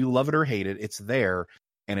 whether you love it or hate it, it's there,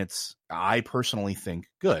 and it's, I personally think,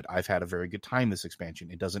 good. I've had a very good time this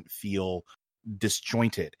expansion. It doesn't feel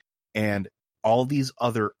disjointed, and all these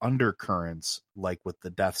other undercurrents, like with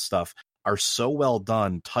the death stuff, are so well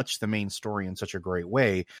done, touch the main story in such a great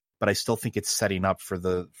way, but I still think it's setting up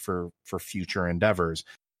for future endeavors,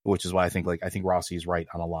 which is why I think Rossi is right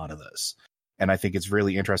on a lot of this. And I think it's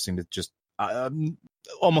really interesting to just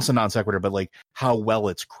almost a non sequitur, but like how well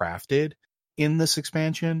it's crafted in this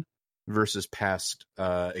expansion versus past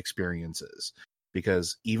experiences,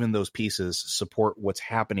 because even those pieces support what's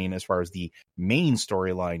happening as far as the main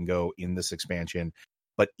storyline go in this expansion,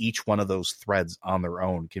 but each one of those threads on their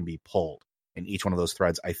own can be pulled, and each one of those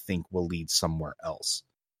threads I think will lead somewhere else.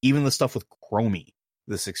 Even the stuff with Chromie,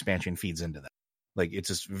 this expansion feeds into that. Like, it's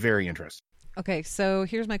just very interesting. Okay, so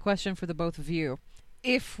here's my question for the both of you.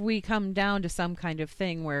 If we come down to some kind of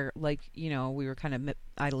thing where, like, we were kind of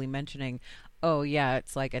idly mentioning, oh yeah,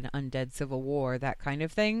 it's like an undead civil war, that kind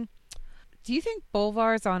of thing, do you think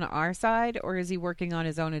Bolvar's on our side, or is he working on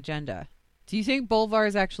his own agenda? Do you think Bolvar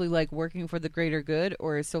is actually, like, working for the greater good,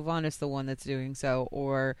 or is Sylvanas the one that's doing so?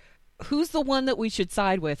 Or who's the one that we should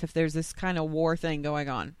side with if there's this kind of war thing going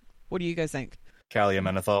on? What do you guys think? Kalia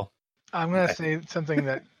Menethil. I'm going to say something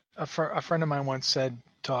that a friend of mine once said,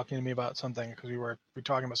 talking to me about something, because we were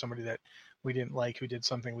talking about somebody that we didn't like who did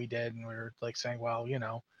something we did, and we were like saying, well,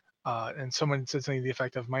 and someone said something to the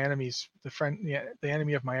effect of, the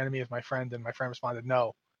enemy of my enemy is my friend, and my friend responded,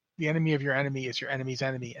 no, the enemy of your enemy is your enemy's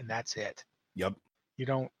enemy, and that's it. Yep. You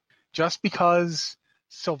don't, just because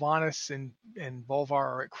Sylvanas and Bolvar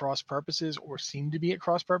are at cross purposes or seem to be at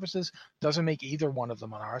cross purposes doesn't make either one of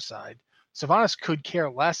them on our side. Sylvanas could care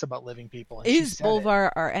less about living people. And is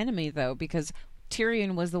Bolvar our enemy, though? Because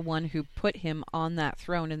Tyrion was the one who put him on that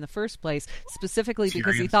throne in the first place, specifically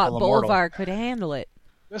because he thought Bolvar could handle it.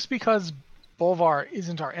 Just because Bolvar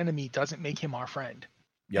isn't our enemy doesn't make him our friend.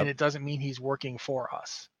 Yep. And it doesn't mean he's working for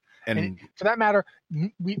us. And for that matter,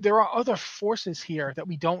 there are other forces here that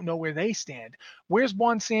we don't know where they stand. Where's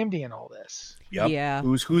Juan Samdi in all this? Yep. Yeah.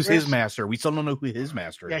 Who's his master? We still don't know who his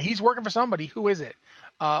master is. Yeah, he's working for somebody. Who is it?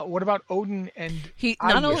 What about Odin and... He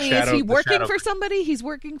not only is he working for somebody, he's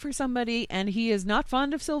working for somebody, and he is not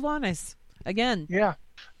fond of Sylvanas. Again. Yeah.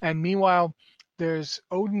 And meanwhile, there's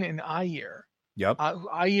Odin and Aegir. Yep.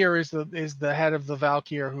 Aegir is the head of the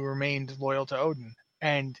Valkyr who remained loyal to Odin,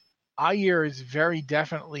 and Aegir is very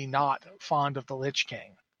definitely not fond of the Lich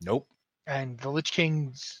King. Nope. And the Lich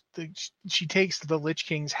King's she takes the Lich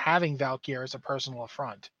King's having Valkyr as a personal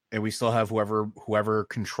affront. And we still have whoever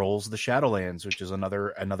controls the Shadowlands, which is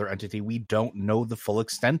another entity we don't know the full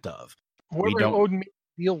extent of. Whoever Odin made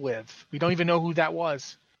a deal with, we don't even know who that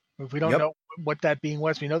was. We don't know what that being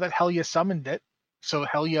was. We know that Helya summoned it, so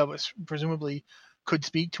Helya was presumably could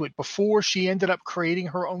speak to it before she ended up creating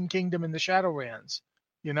her own kingdom in the Shadowlands.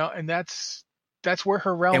 And that's where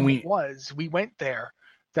her realm was. We went there.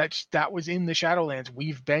 That was in the Shadowlands.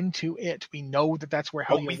 We've been to it. We know that that's where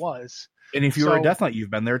Helya was. And if you were a Death Knight, you've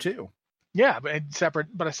been there too. Yeah, but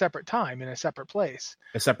a separate time in a separate place.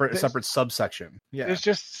 A separate subsection. Yeah. There's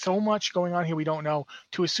just so much going on here we don't know.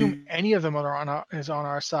 To assume any of them is on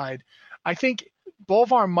our side, I think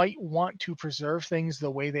Bolvar might want to preserve things the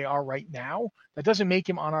way they are right now. That doesn't make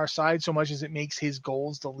him on our side so much as it makes his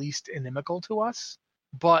goals the least inimical to us.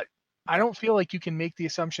 But I don't feel like you can make the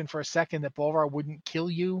assumption for a second that Bolvar wouldn't kill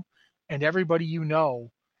you and everybody you know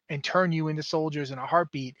and turn you into soldiers in a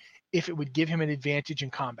heartbeat if it would give him an advantage in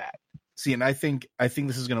combat. See, and I think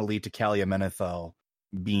this is going to lead to Calia Menethil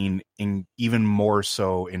being even more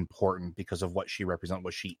so important because of what she represents,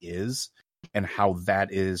 what she is, and how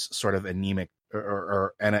that is sort of anemic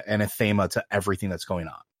or anathema to everything that's going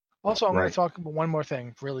on. Also, I'm going to talk about one more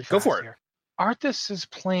thing really fast. Go for it. Here. Arthas's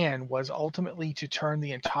plan was ultimately to turn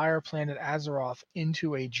the entire planet Azeroth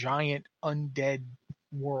into a giant undead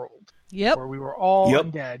world. Yep. Where we were all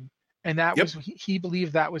undead. And that was he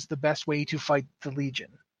believed that was the best way to fight the Legion.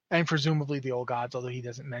 And presumably the Old Gods, although he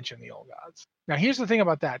doesn't mention the Old Gods. Now, here's the thing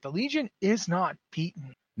about that. The Legion is not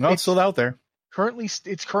beaten. No, it's still out there.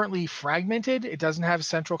 It's currently fragmented. It doesn't have a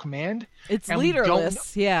central command. It's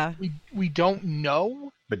leaderless, We don't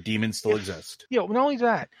know. But demons still exist. Yeah, not only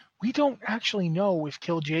that, we don't actually know if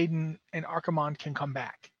Kil'jaeden and Archimonde can come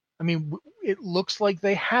back. I mean, it looks like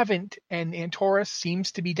they haven't, and Antorus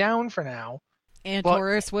seems to be down for now.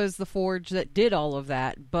 Antorus was the forge that did all of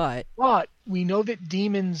that, but we know that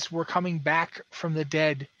demons were coming back from the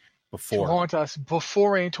dead to haunt us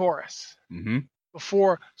before Antorus. Mm-hmm.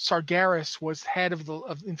 Before Sargeras was head of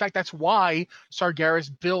in fact, that's why Sargeras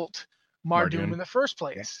built Mardum in the first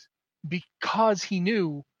place. Yeah. Because he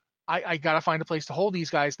knew, I got to find a place to hold these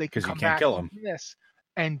guys. They can come back. Kill them. Yes.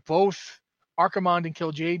 And both Archimonde and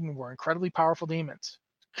Kil'jaeden were incredibly powerful demons.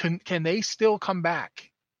 Can they still come back?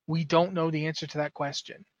 We don't know the answer to that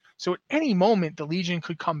question. So at any moment, the Legion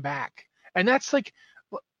could come back. And that's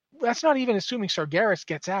not even assuming Sargeras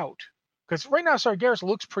gets out. Because right now, Sargeras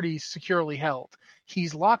looks pretty securely held.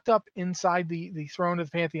 He's locked up inside the throne of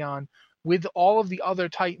the Pantheon with all of the other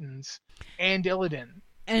Titans and Illidan.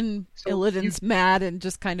 And Illidan's mad and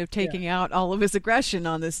just kind of taking out all of his aggression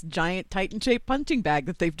on this giant Titan-shaped punching bag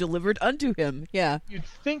that they've delivered unto him. Yeah. You'd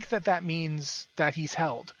think that means that he's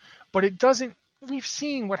held. But it doesn't. We've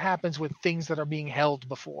seen what happens with things that are being held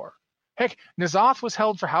before. Heck, N'Zoth was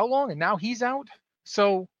held for how long? And now he's out?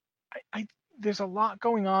 So there's a lot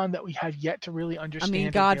going on that we have yet to really understand. I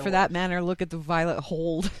mean, God, for that matter, look at the Violet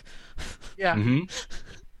Hold. Yeah. Mm-hmm.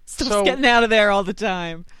 Stuff's getting out of there all the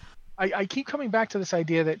time. I keep coming back to this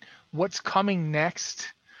idea that what's coming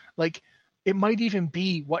next, like, it might even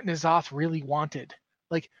be what N'Zoth really wanted.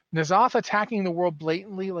 Like, N'Zoth attacking the world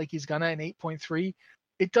blatantly like he's gonna in 8.3,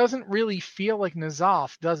 it doesn't really feel like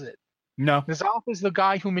N'Zoth, does it? No. N'Zoth is the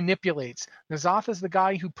guy who manipulates. N'Zoth is the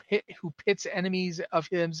guy who pits enemies of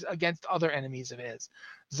his against other enemies of his.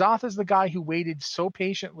 Zoth is the guy who waited so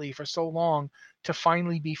patiently for so long to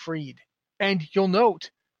finally be freed. And you'll note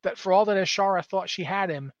that for all that Ashara thought she had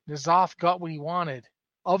him, N'Zoth got what he wanted.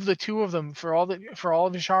 Of the two of them, for all of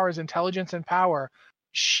Ashara's intelligence and power,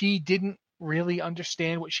 she didn't really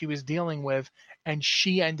understand what she was dealing with, and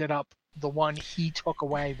she ended up the one he took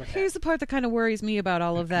away with him. Here's the part that kind of worries me about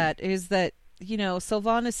all of that, is that,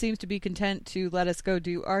 Sylvanas seems to be content to let us go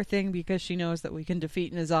do our thing because she knows that we can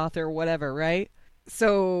defeat N'Zoth or whatever, right?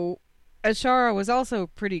 So Ashara was also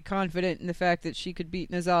pretty confident in the fact that she could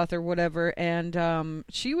beat N'Zoth or whatever, and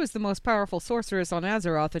she was the most powerful sorceress on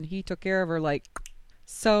Azeroth, and he took care of her, like...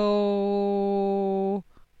 So...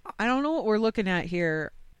 I don't know what we're looking at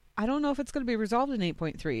here. I don't know if it's going to be resolved in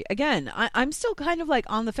 8.3. Again, I'm still kind of like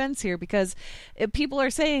on the fence here because people are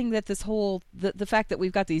saying that this whole, the fact that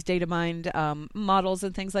we've got these data mined models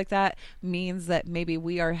and things like that means that maybe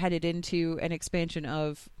we are headed into an expansion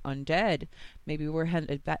of undead. Maybe we're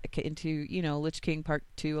headed back into, Lich King Part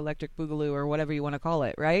 2 Electric Boogaloo or whatever you want to call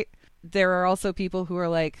it, right? There are also people who are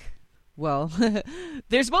like, well,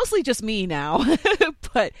 there's mostly just me now,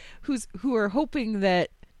 but who are hoping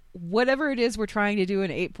that whatever it is we're trying to do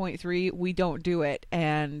in 8.3, we don't do it,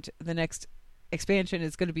 and the next expansion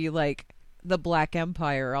is going to be like the Black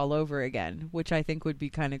Empire all over again, which I think would be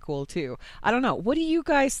kind of cool too. I don't know. What do you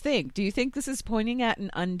guys think? Do you think this is pointing at an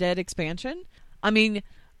undead expansion? I mean,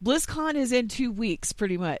 BlizzCon is in 2 weeks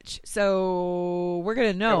pretty much, so we're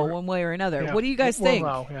going to know one way or another. Yeah. What do you guys think?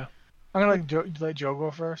 Well, yeah. I'm going to let Joe go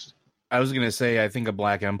first. I was going to say, I think a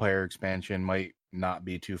Black Empire expansion might not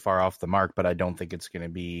be too far off the mark, but I don't think it's going to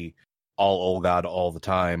be all Old God all the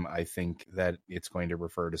time. I think that it's going to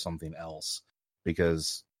refer to something else,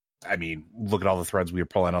 because, I mean, look at all the threads we were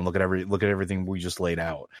pulling on. Look at everything we just laid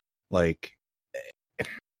out. Like,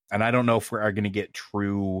 and I don't know if we are going to get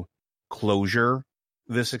true closure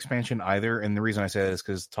this expansion either. And the reason I say that is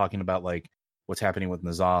because talking about like what's happening with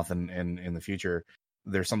N'Zoth and in the future,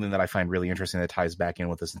 there's something that I find really interesting that ties back in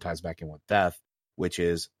with this and ties back in with Death, which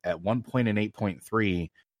is at one point in 8.3,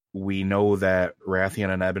 we know that Wrathion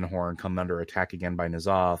and Ebonhorn come under attack again by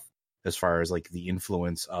N'Zoth as far as like the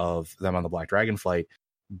influence of them on the Black Dragonflight.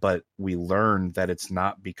 But we learned that it's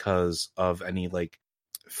not because of any like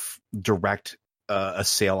direct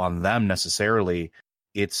assail on them necessarily.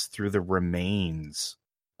 It's through the remains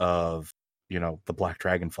of, the Black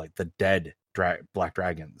Dragonflight, the dead Black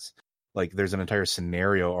Dragons. Like there's an entire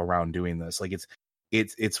scenario around doing this. Like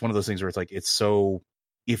it's one of those things where it's like, it's so,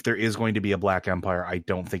 if there is going to be a Black Empire, I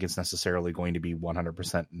don't think it's necessarily going to be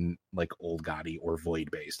 100% like Old Gotti or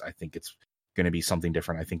Void based. I think it's going to be something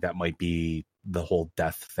different. I think that might be the whole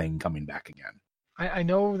Death thing coming back again. I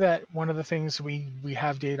know that one of the things we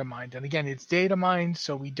have data mined, and again, it's data mined,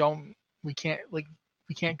 so we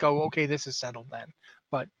can't go, okay, this is settled then.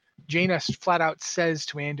 But Janus flat out says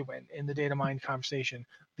to Anduin in the data mine conversation,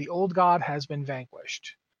 the Old God has been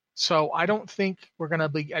vanquished. So I don't think we're going to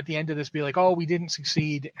be at the end of this be like, oh, we didn't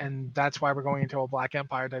succeed, and that's why we're going into a Black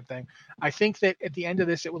Empire type thing. I think that at the end of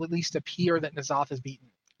this, it will at least appear that N'Zoth is beaten.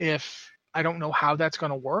 I don't know how that's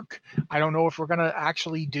going to work. I don't know if we're going to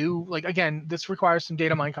actually do, like, again, this requires some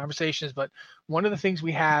data mine conversations, but one of the things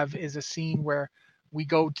we have is a scene where we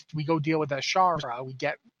go deal with Ashara. We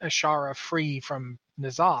get Ashara free from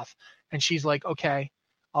N'Zoth, and she's like, okay,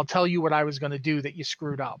 I'll tell you what I was going to do that you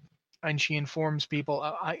screwed up. And she informs people,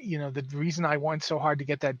 the reason I went so hard to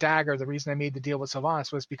get that dagger, the reason I made the deal with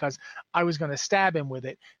Sylvanas was because I was going to stab him with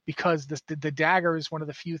it, because the dagger is one of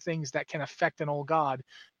the few things that can affect an old god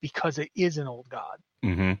because it is an old god.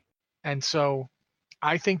 Mm-hmm. And so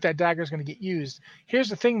I think that dagger is going to get used. Here's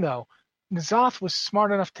the thing, though. N'Zoth was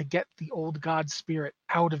smart enough to get the old god spirit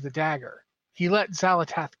out of the dagger. He let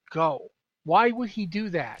Xal'atath go. Why would he do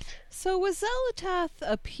that? So was Xal'atath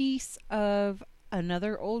a piece of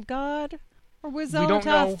another old god, or was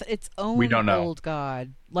Xal'atath its own old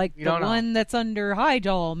god, like the one that's under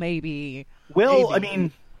Hyjal, maybe? Well, maybe. I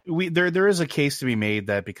mean, there is a case to be made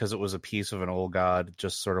that because it was a piece of an old god,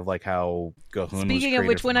 just sort of like how Ga'Hoon. Speaking of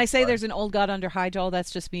which, when I say there's an old god under Hyjal,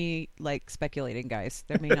 that's just me like speculating, guys.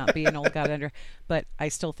 There may not be an old god under, but I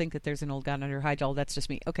still think that there's an old god under Hyjal. That's just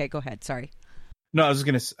me. Okay, go ahead. Sorry. No, I was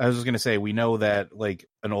just gonna say, we know that like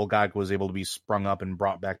an old god was able to be sprung up and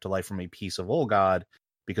brought back to life from a piece of old god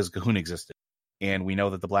because Ga'Hoon existed, and we know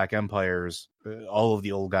that the Black Empires, all of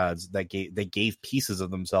the old gods, they gave pieces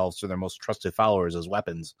of themselves to their most trusted followers as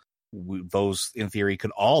weapons. Those, in theory,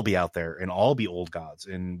 could all be out there and all be old gods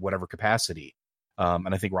in whatever capacity.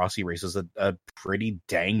 And I think Rossi raises a pretty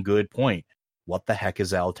dang good point. What the heck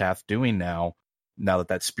is Xal'atath doing now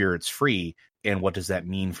that spirit's free? And what does that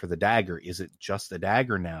mean for the dagger? Is it just a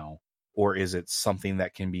dagger now? Or is it something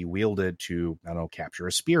that can be wielded to, I don't know, capture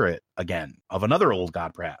a spirit again of another old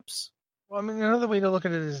god, perhaps? Well, I mean, another way to look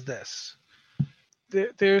at it is this.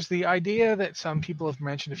 There's the idea that some people have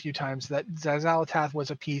mentioned a few times that Xal'atath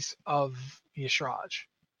was a piece of Y'Shaarj.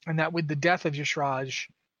 And that with the death of Y'Shaarj,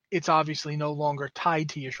 it's obviously no longer tied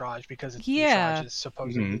to Y'Shaarj because Y'Shaarj is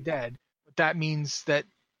supposedly dead. But that means that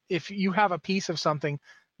if you have a piece of something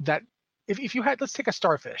that, if you had, let's take a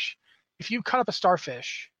starfish. If you cut up a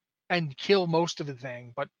starfish and kill most of the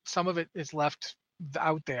thing, but some of it is left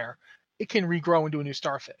out there, it can regrow into a new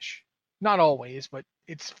starfish. Not always, but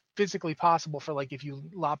it's physically possible for, like, if you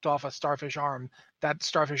lopped off a starfish arm, that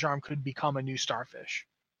starfish arm could become a new starfish.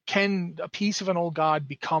 Can a piece of an old god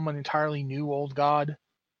become an entirely new old god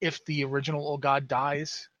if the original old god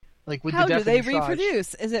dies? Like, with how the death do they of Y'Shaarj,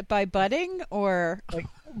 reproduce? Is it by budding, or like,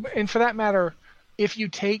 and for that matter, if you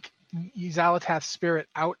take Xal'atath's spirit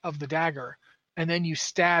out of the dagger and then you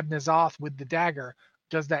stab N'Zoth with the dagger,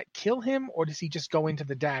 does that kill him, or does he just go into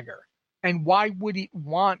the dagger? And why would he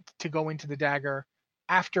want to go into the dagger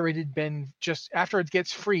after it had been after it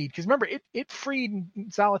gets freed. Because remember, it freed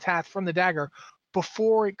Xal'atath from the dagger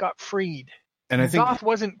before it got freed. And I think N'Zoth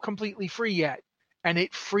wasn't completely free yet, and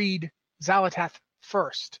it freed Xal'atath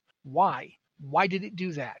first. Why? Why did it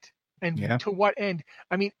do that? And to what end?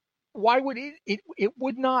 I mean, why would it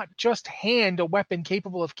would not just hand a weapon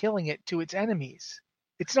capable of killing it to its enemies.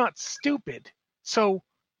 It's not stupid. So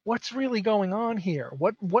what's really going on here?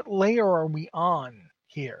 What layer are we on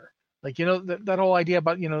here? Like, that whole idea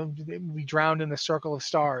about, we drowned in the circle of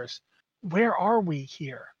stars. Where are we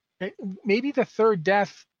here? Maybe the third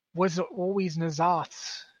death was always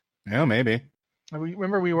N'Zoth's. Yeah, maybe.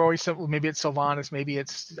 Remember, we were always, maybe it's Sylvanas, maybe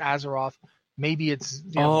it's Azeroth, maybe it's...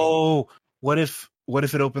 What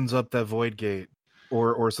if it opens up that void gate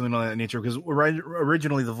or something of that nature? Because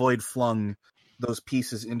originally the void flung those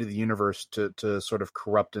pieces into the universe to sort of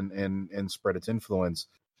corrupt and spread its influence.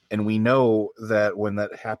 And we know that when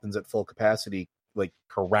that happens at full capacity, like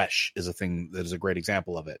Koresh is a thing that is a great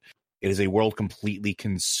example of it. It is a world completely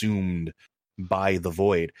consumed by the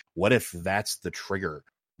void. What if that's the trigger?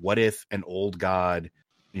 What if an old god,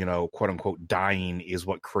 quote unquote, dying is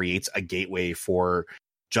what creates a gateway for,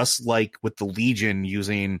 just like with the Legion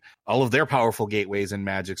using all of their powerful gateways and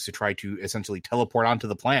magics to try to essentially teleport onto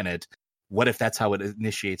the planet? What if that's how it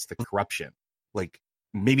initiates the corruption? Like,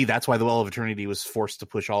 maybe that's why the Well of Eternity was forced to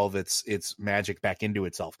push all of its magic back into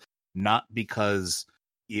itself. Not because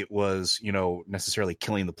it was, necessarily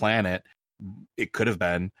killing the planet. It could have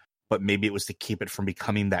been, but maybe it was to keep it from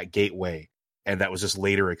becoming that gateway. And that was just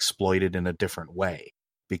later exploited in a different way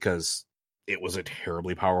because it was a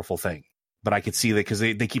terribly powerful thing. But I could see that because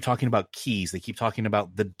they keep talking about keys. They keep talking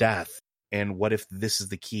about the death. And what if this is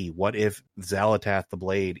the key? What if Xal'atath the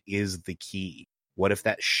Blade is the key? What if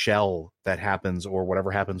that shell that happens or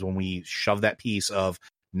whatever happens when we shove that piece of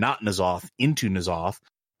not N'Zoth into N'Zoth,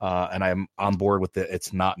 and I'm on board with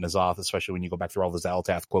it's not N'Zoth, especially when you go back through all the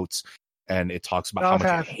Xal'atath quotes and it talks about how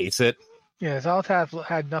much he hates it. Yeah, Xal'atath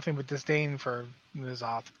had nothing but disdain for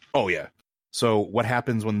N'Zoth. Oh, yeah. So what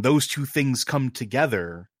happens when those two things come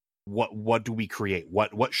together? What do we create?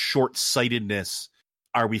 What short-sightedness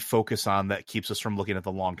are we focused on that keeps us from looking at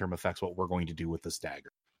the long-term effects, what we're going to do with this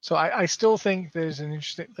dagger? So I still think there's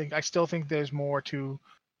I still think there's more to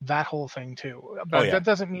that whole thing too. But that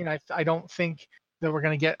doesn't mean I don't think that we're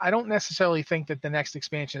going to get, I don't necessarily think that the next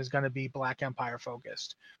expansion is going to be Black Empire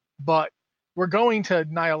focused, but we're going to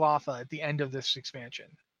Ny'alotha at the end of this expansion,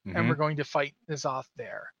 and we're going to fight N'Zoth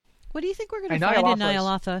there. What do you think we're going to find in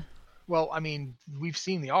Ny'alotha? Well, I mean, we've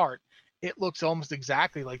seen the art. It looks almost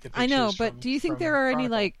exactly like the pictures. I know, but do you think there are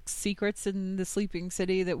Chronicle. any secrets in the Sleeping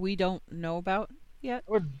City that we don't know about yet?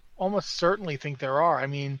 I would almost certainly think there are. I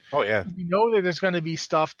mean, we know that there's going to be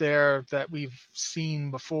stuff there that we've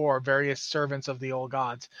seen before, various servants of the old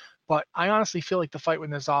gods. But I honestly feel like the fight with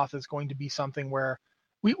N'Zoth is going to be something where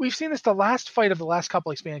we've seen this the last fight of the last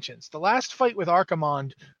couple expansions. The last fight with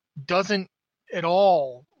Archimonde doesn't at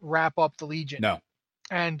all wrap up the Legion. No.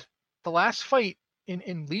 And the last fight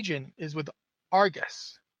in Legion is with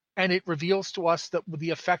Argus, and it reveals to us that with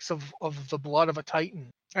the effects of the blood of a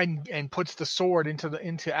Titan, and puts the sword into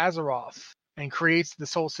Azeroth and creates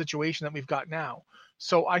this whole situation that we've got now.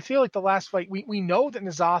 So I feel like the last fight, we know that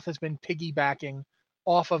N'Zoth has been piggybacking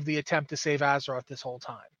off of the attempt to save Azeroth this whole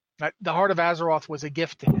time. The Heart of Azeroth was a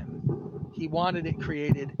gift to him. He wanted it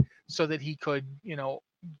created so that he could,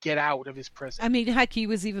 get out of his prison. I mean, heck, he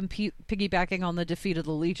was even piggybacking on the defeat of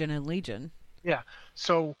the Legion in Legion. Yeah.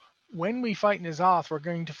 So when we fight N'Zoth, we're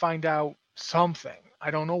going to find out something.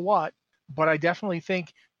 I don't know what, but I definitely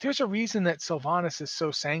think there's a reason that Sylvanas is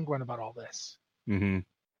so sanguine about all this. Mm-hmm.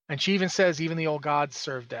 And she even says, even the old gods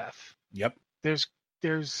serve death. Yep. There's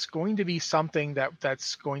going to be something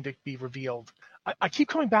that's going to be revealed. I keep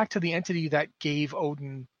coming back to the entity that gave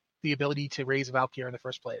Odin the ability to raise Valkyr in the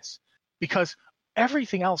first place, because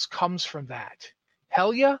everything else comes from that.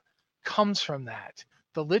 Helya comes from that.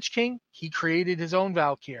 The Lich King, he created his own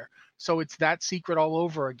Valkyr. So it's that secret all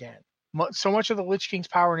over again. So much of the Lich King's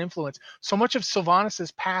power and influence, so much of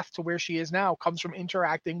Sylvanas' path to where she is now comes from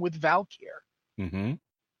interacting with Valkyr. Mm-hmm.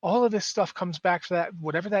 All of this stuff comes back to that,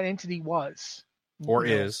 whatever that entity was. Or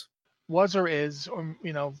is. Was or is, or,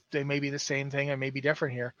 they may be the same thing and may be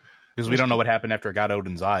different here. Because we don't know what happened after it got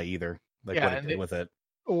Odin's eye either. What it did with it.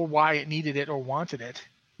 Or why it needed it or wanted it.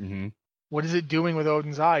 Mm-hmm. What is it doing with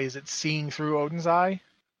Odin's eye? Is it seeing through Odin's eye?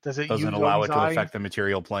 Doesn't allow Odin's it to eye? affect the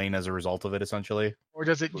material plane as a result of it, essentially? Or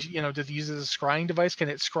does it, does it use it as a scrying device? Can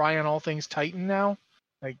it scry on all things Titan now?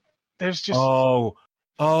 There's just...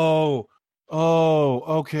 Oh,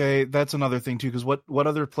 okay. That's another thing, too, because what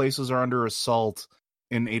other places are under assault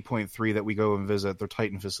in 8.3 that we go and visit. They're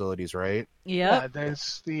Titan facilities, right? Yeah, Yep.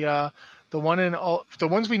 there's the one in the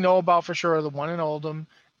ones we know about for sure are the one in Oldham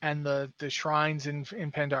and the shrines in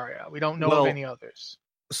Pandaria. We don't know Well, of any others.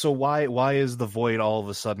 So why is the Void all of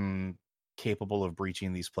a sudden capable of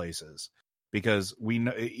breaching these places? Because we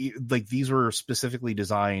know, like, these were specifically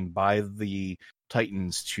designed by the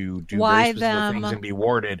Titans to do Why very specific them? things and be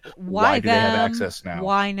warded. Why do they have them? access now?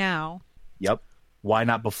 Why now? Yep. Why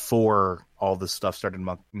not before all this stuff started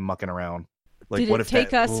mucking around? Like, Did what it if take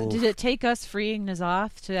that, us? Did it take us freeing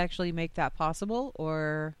N'Zoth to actually make that possible,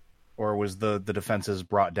 or was the defenses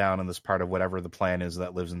brought down in this part of whatever the plan is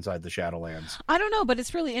that lives inside the Shadowlands? I don't know, but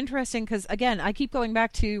it's really interesting because, again, I keep going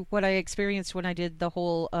back to what I experienced when I did the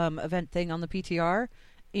whole event thing on the PTR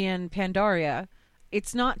in Pandaria.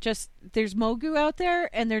 It's not just, there's Mogu out there,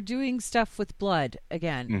 and they're doing stuff with blood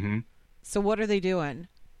again. Mm-hmm. So what are they doing?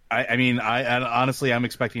 I mean, honestly, I'm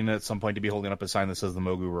expecting at some point to be holding up a sign that says the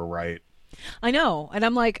Mogu were right. I know, and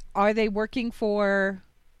I'm like, are they working for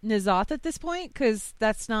N'Zoth at this point? Because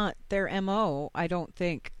that's not their MO. I don't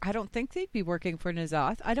think they'd be working for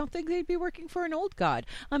N'Zoth. I don't think they'd be working for an old god.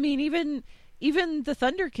 I mean, even the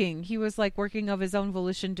Thunder King, he was like working of his own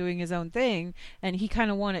volition, doing his own thing, and he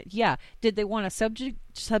kind of wanted. Yeah, did they want to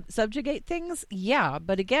subjugate things? Yeah,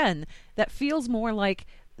 but again, that feels more like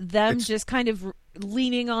them just kind of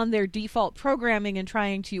leaning on their default programming and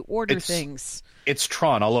trying to order things. It's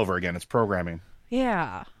Tron all over again. It's programming.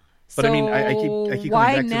 Yeah. But so I mean, I keep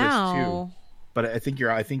why coming back now? to this too. But I think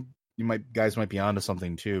you guys might be onto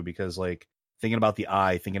something too, because like thinking about the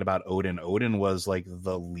Eye, thinking about Odin. Odin was like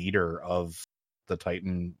the leader of the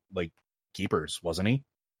Titan like keepers, wasn't he?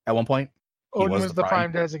 At one point, Odin was the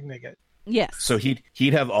prime designate. Yes. So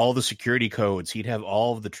he'd have all the security codes. He'd have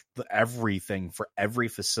all of the everything for every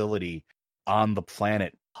facility on the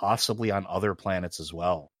planet, possibly on other planets as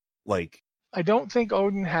well. Like, I don't think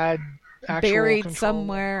Odin had actual buried control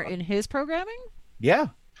somewhere in his programming. yeah.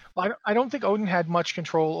 Well, I don't think Odin had much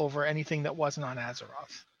control over anything that wasn't on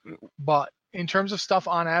Azeroth. But in terms of stuff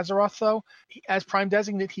on Azeroth, though, as prime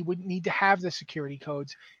designate, he wouldn't need to have the security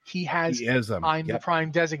codes. He has them. I'm the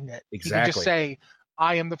prime designate. Exactly. He can just say,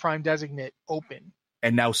 I am the prime designate, open.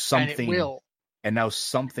 And now something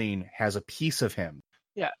has a piece of him.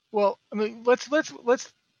 Yeah. Well, I mean, let's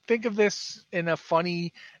think of this in a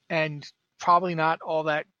funny and probably not all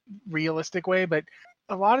that realistic way, but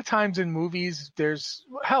a lot of times in movies,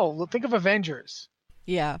 think of Avengers.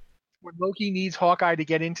 Yeah. When Loki needs Hawkeye to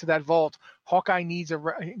get into that vault, Hawkeye needs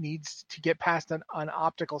to get past an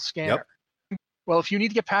optical scanner. Yep. Well, if you need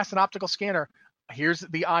to get past an optical scanner, here's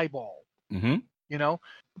the eyeball. Mm-hmm. You know,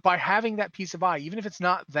 by having that piece of eye, even if it's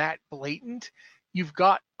not that blatant, you've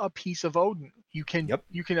got a piece of Odin. You can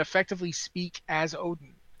effectively speak as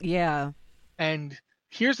Odin. Yeah. And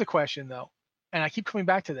here's the question, though, and I keep coming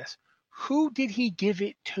back to this: who did he give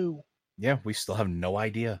it to? Yeah, we still have no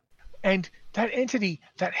idea. And that entity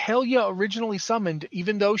that Helya originally summoned,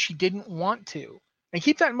 even though she didn't want to, and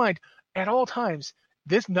keep that in mind at all times.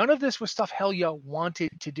 None of this was stuff Helya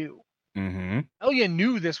wanted to do. Mm-hmm. Helya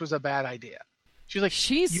knew this was a bad idea. She's like,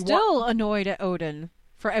 she's still annoyed at Odin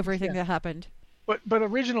for everything that happened. But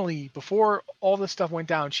originally, before all this stuff went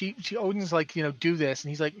down, Odin's like, do this,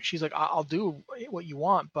 and she's like, I'll do what you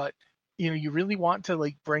want, but you really want to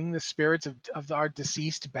like bring the spirits of our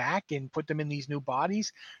deceased back and put them in these new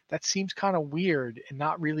bodies? That seems kind of weird and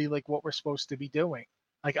not really like what we're supposed to be doing.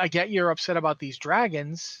 Like, I get you're upset about these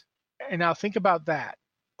dragons, and now think about that.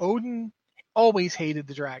 Odin always hated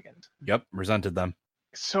the dragons. Yep, resented them.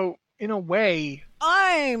 So in a way,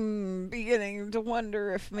 I'm beginning to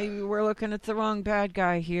wonder if maybe we're looking at the wrong bad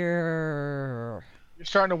guy here. You're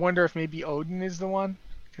starting to wonder if maybe Odin is the one?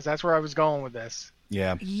 Because that's where I was going with this.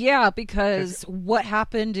 Yeah. Yeah, because what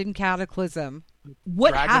happened in Cataclysm?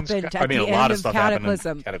 What happened at the end of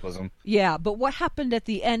Cataclysm? Yeah, but what happened at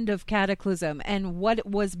the end of Cataclysm, and what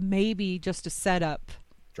was maybe just a setup?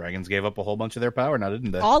 Dragons gave up a whole bunch of their power now,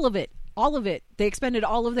 didn't they? All of it. They expended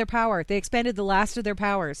all of their power. They expended the last of their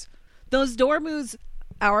powers. Those Dormu's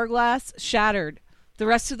hourglass shattered. The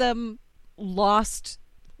rest of them lost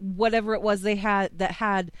whatever it was they had that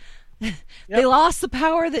had. They lost the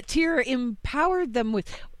power that Tyr empowered them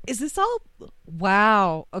with. Is this all?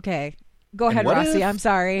 Wow. Okay. Go ahead, Rossi. I'm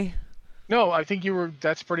sorry. No, I think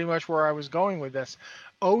that's pretty much where I was going with this.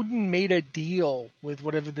 Odin made a deal with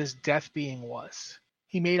whatever this death being was.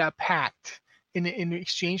 He made a pact in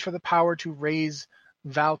exchange for the power to raise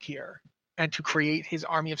Valkyr and to create his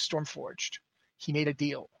army of Stormforged. He made a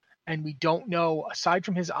deal. And we don't know, aside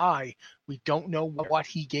from his eye, we don't know what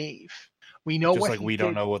he gave. We know just what like he we did.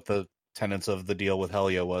 don't know what the tenets of the deal with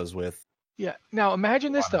Helya was with. Yeah. Now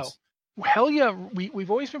imagine this though. Helya,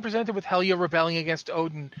 we've always been presented with Helya rebelling against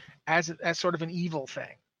Odin as sort of an evil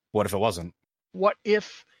thing. What if it wasn't? What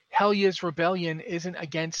if Helya's rebellion isn't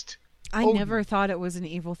against I Odin? never thought it was an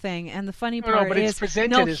evil thing. And the funny No, part but it's is,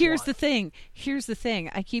 presented no, as here's one. the thing. Here's the thing.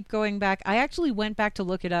 I keep going back. I actually went back to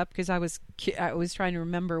look it up because I was trying to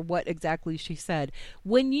remember what exactly she said.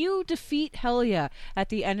 When you defeat Helya at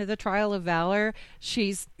the end of the Trial of Valor,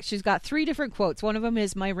 she's got 3 different quotes. One of them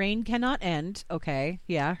is, "My reign cannot end." Okay,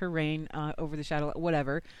 yeah, her reign over the shadow,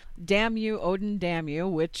 whatever. "Damn you, Odin, damn you,"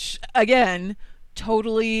 which, again,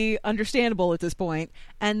 totally understandable at this point.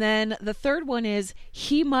 And then the third one is,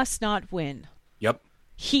 "He must not win." Yep.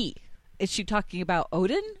 He. Is she talking about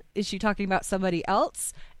Odin? Is she talking about somebody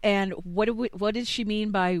else? And what does she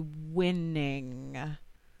mean by winning?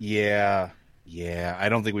 Yeah. I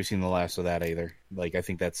don't think we've seen the last of that either. Like, I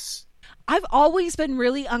think that's... I've always been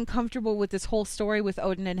really uncomfortable with this whole story with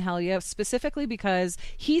Odin and Helya, specifically because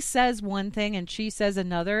he says one thing and she says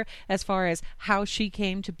another as far as how she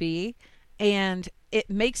came to be. And it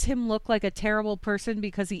makes him look like a terrible person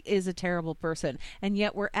because he is a terrible person. And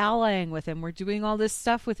yet we're allying with him. We're doing all this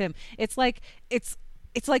stuff with him. It's like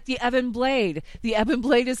the Ebon Blade. The Ebon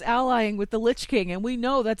Blade is allying with the Lich King, and we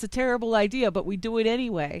know that's a terrible idea, but we do it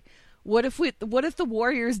anyway. What if the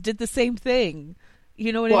Warriors did the same thing?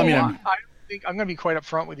 You know what I mean? I think I'm going to be quite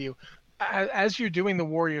upfront with you. As you're doing the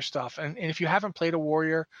Warrior stuff, and if you haven't played a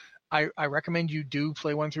Warrior, I recommend you do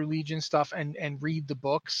play 1 through Legion stuff and read the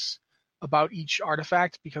books about each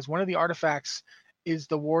artifact, because one of the artifacts is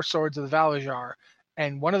the war swords of the Valajar,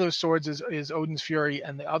 and one of those swords is Odin's Fury,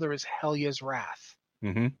 and the other is Helya's Wrath.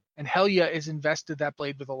 Mm-hmm. And Helya is invested that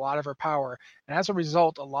blade with a lot of her power, and as a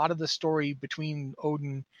result, a lot of the story between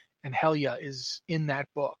Odin and Helya is in that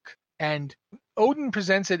book. And Odin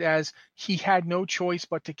presents it as he had no choice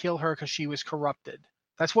but to kill her because she was corrupted.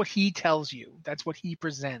 That's what he tells you. That's what he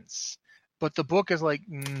presents. But the book is like,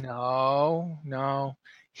 no.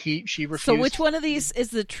 She refused. So which one of these is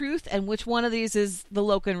the truth, and which one of these is the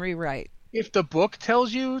Loken rewrite? If the book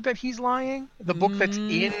tells you that he's lying, the book that's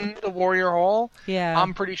in the Warrior Hall, yeah,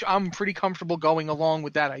 I'm pretty comfortable going along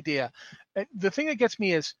with that idea. The thing that gets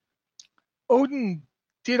me is Odin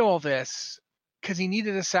did all this because he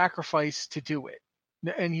needed a sacrifice to do it.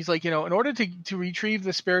 And he's like, in order to retrieve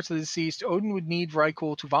the spirits of the deceased, Odin would need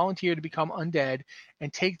Vrykul to volunteer to become undead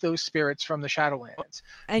and take those spirits from the Shadowlands.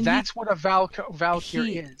 And that's what a Valkyr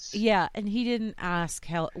is. Yeah, and he didn't ask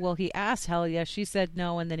he asked Helya, she said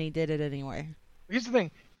no, and then he did it anyway. Here's the thing.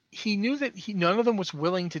 He knew that none of them was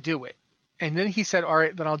willing to do it. And then he said, all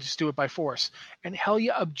right, then I'll just do it by force. And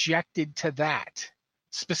Helya objected to that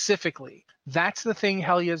specifically. That's the thing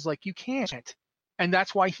Helya's like, you can't. And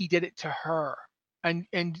that's why he did it to her. And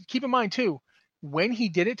keep in mind, too, when he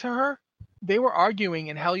did it to her, they were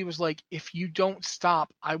arguing, and Helya was like, if you don't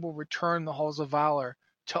stop, I will return the Halls of Valor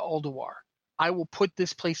to Ulduar. I will put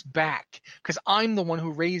this place back, because I'm the one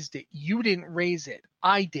who raised it. You didn't raise it.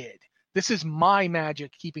 I did. This is my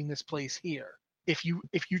magic keeping this place here. If you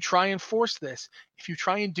try and force this, if you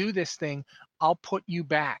try and do this thing, I'll put you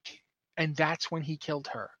back. And that's when he killed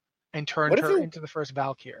her and turned her into the first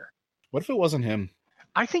Valkyr. What if it wasn't him?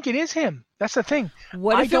 I think it is him. That's the thing.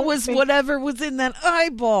 What if it was whatever was in that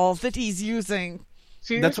eyeball that he's using?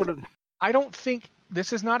 See, that's what I don't think.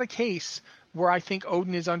 This is not a case where I think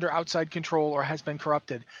Odin is under outside control or has been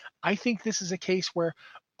corrupted. I think this is a case where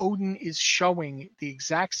Odin is showing the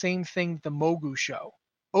exact same thing the Mogu show.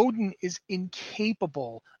 Odin is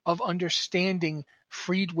incapable of understanding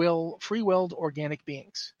free-willed organic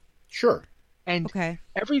beings. Sure. And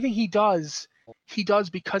everything he does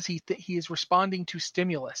because he is responding to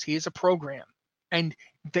stimulus. He is a program, and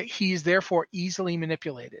that he is therefore easily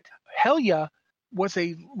manipulated. Helya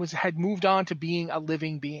had moved on to being a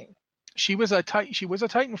living being. She was a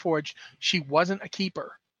Titan Forge. She wasn't a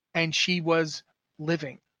keeper, and she was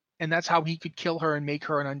living, and that's how he could kill her and make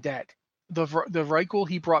her an undead. The Vrykul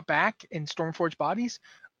he brought back in Stormforged bodies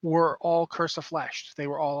were all Curse of Flesh. They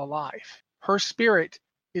were all alive. Her spirit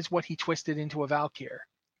is what he twisted into a Valkyr,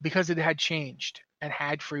 because it had changed and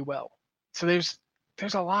had free will. So there's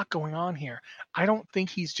a lot going on here. I don't think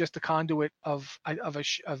he's just a conduit of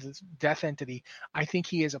this death entity. I think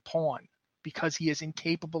he is a pawn because he is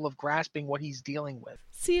incapable of grasping what he's dealing with.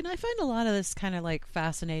 See, and I find a lot of this kind of like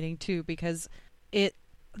fascinating too, because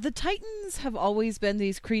the Titans have always been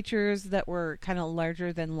these creatures that were kind of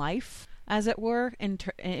larger than life, as it were,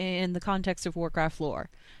 in the context of Warcraft lore.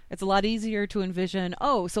 It's a lot easier to envision,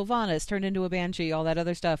 Sylvanas turned into a banshee, all that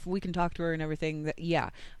other stuff. We can talk to her and everything.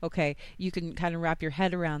 You can kind of wrap your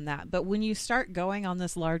head around that. But when you start going on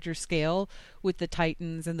this larger scale with the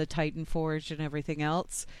Titans and the Titan Forge and everything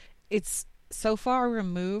else, it's so far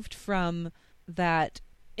removed from that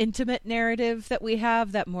intimate narrative that we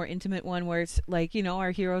have, that more intimate one where it's like,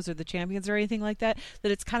 our heroes are the champions or anything like that,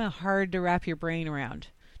 that it's kind of hard to wrap your brain around.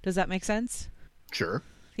 Does that make sense? Sure.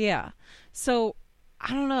 Yeah. So,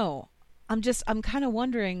 I don't know. I'm kind of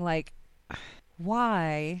wondering, like,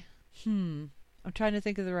 why? I'm trying to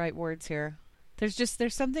think of the right words here.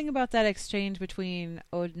 There's something about that exchange between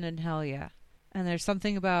Odin and Helya. And there's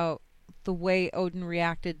something about the way Odin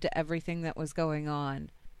reacted to everything that was going on.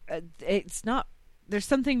 There's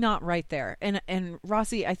something not right there. And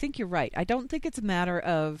Rossi, I think you're right. I don't think it's a matter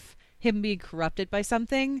of him being corrupted by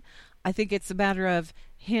something. I think it's a matter of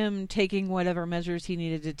him taking whatever measures he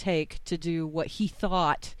needed to take to do what he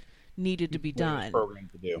thought needed to be done. Programmed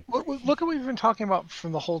to do. Look at what we've been talking about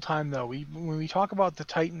from the whole time, though. When we talk about the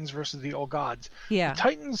Titans versus the old gods, Yeah. the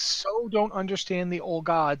Titans so don't understand the old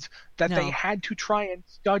gods that they had to try and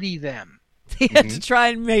study them. They had to try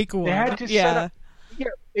and make one. They had to yeah. set up. Yeah,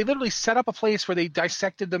 they literally set up a place where they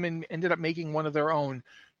dissected them and ended up making one of their own,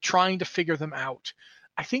 trying to figure them out.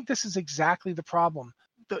 I think this is exactly the problem.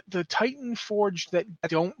 The Titan forged that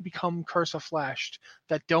don't become Curse of Flesh,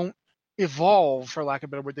 that don't evolve, for lack of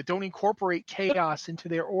a better word, that don't incorporate chaos into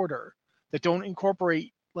their order, that don't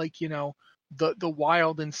incorporate, like, the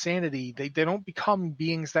wild insanity. They don't become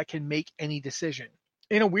beings that can make any decision.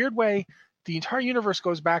 In a weird way, the entire universe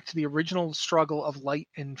goes back to the original struggle of light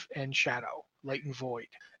and shadow, light and void.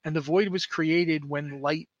 And the void was created when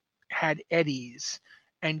light had eddies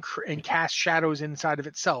and cast shadows inside of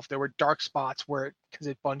itself. There were dark spots because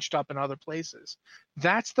it bunched up in other places.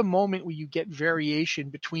 That's the moment where you get variation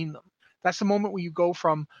between them. That's the moment where you go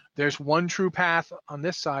from there's one true path on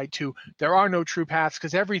this side to there are no true paths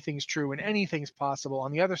because everything's true and anything's possible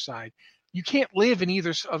on the other side. You can't live in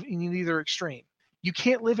either extreme. You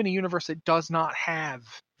can't live in a universe that does not have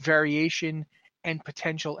variation and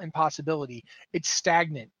potential and possibility. It's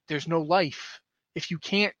stagnant. There's no life. If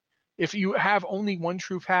you have only one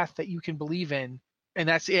true path that you can believe in, and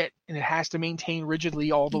that's it, and it has to maintain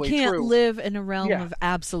rigidly all the way through. You can't live in a realm of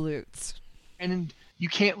absolutes. And you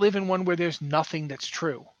can't live in one where there's nothing that's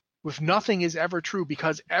true. If nothing is ever true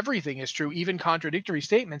because everything is true, even contradictory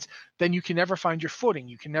statements, then you can never find your footing.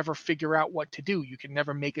 You can never figure out what to do. You can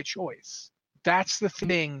never make a choice. That's the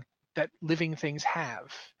thing that living things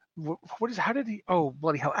have. Bloody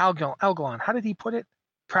hell, Algalon, how did he put it?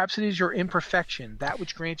 Perhaps it is your imperfection, that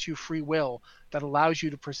which grants you free will, that allows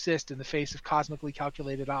you to persist in the face of cosmically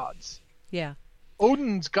calculated odds. Yeah.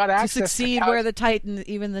 Odin's got access to succeed where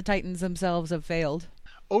even the Titans themselves have failed.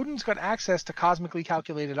 Odin's got access to cosmically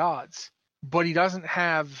calculated odds, but he doesn't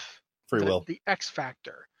have free will, the X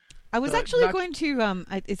factor. I was actually going to.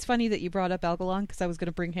 It's funny that you brought up Algalon because I was going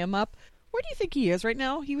to bring him up. Where do you think he is right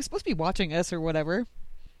now? He was supposed to be watching us or whatever.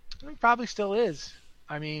 He probably still is.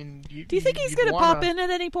 I mean, do you think he's going to pop in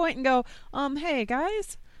at any point and go, "Hey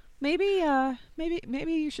guys, maybe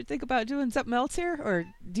you should think about doing something else here"? Or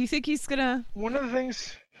do you think he's gonna? One of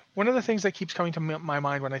the things that keeps coming to my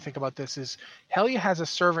mind when I think about this is Helya has a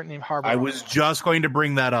servant named Harbaron. I was just going to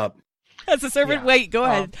bring that up. As a servant, wait, go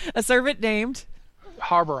ahead. A servant named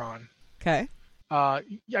Harbaron. Okay.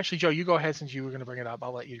 Actually, Joe, you go ahead since you were going to bring it up.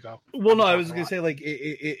 I'll let you go. Well, no, I was going to say, like,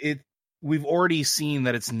 it we've already seen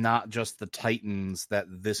that it's not just the Titans that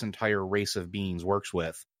this entire race of beings works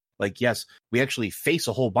with. Like, yes, we actually face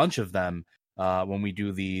a whole bunch of them when we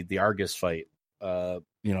do the Argus fight. There's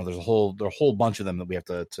a whole bunch of them that we have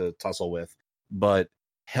to tussle with. But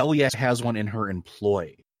Helya has one in her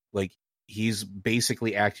employ. Like, he's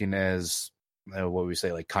basically acting as what we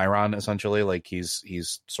say, like Chiron, essentially. Like,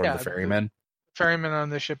 he's sort of the ferryman. Ferryman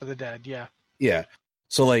on the ship of the dead, yeah. Yeah.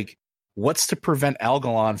 So, like, what's to prevent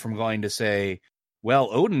Algalon from going to say, well,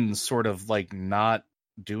 Odin's sort of like not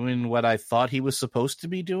doing what I thought he was supposed to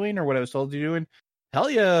be doing or what I was told to be doing.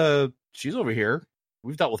 Helya, she's over here.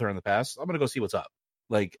 We've dealt with her in the past. I'm going to go see what's up.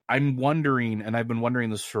 Like, I'm wondering, and I've been wondering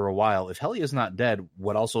this for a while, if Helya's not dead,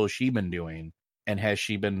 what also has she been doing? And has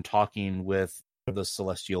she been talking with the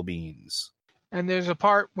celestial beings? And there's a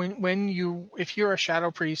part if you're a shadow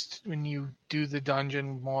priest, when you do the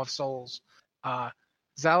dungeon Maw of Souls,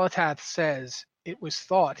 Xal'atath says, it was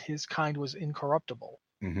thought his kind was incorruptible.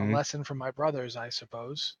 Mm-hmm. A lesson from my brothers, I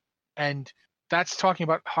suppose. And that's talking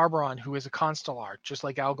about Harbaron, who is a Constellar, just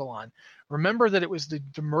like Algalon. Remember that it was the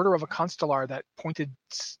murder of a Constellar that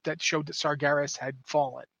showed that Sargeras had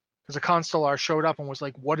fallen. Because a Constellar showed up and was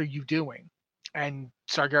like, what are you doing? And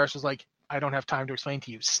Sargeras was like, I don't have time to explain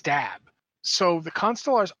to you. Stab. So the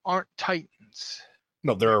Constellars aren't Titans.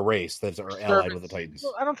 No, they're a race that are allied with the Titans.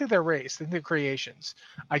 Well, I don't think they're race. I think they're creations.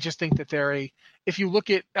 I just think that they're if you look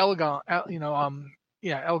at Elgon,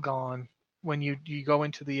 Elgon, when you go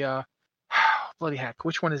into the bloody heck,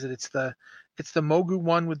 which one is it? It's the Mogu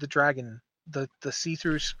one with the dragon, the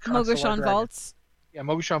see-through Mogushon Vaults. Yeah,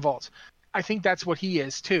 Mogushon Vaults. I think that's what he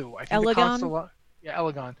is too. I think Elegon?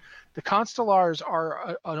 Elegon. The Constellars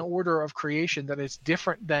are an order of creation that is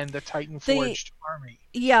different than the Titan Forged army.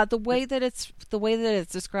 Yeah, the way that it's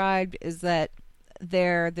described is that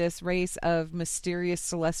they're this race of mysterious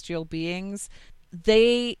celestial beings.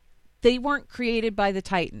 They weren't created by the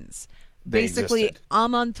Titans. Basically,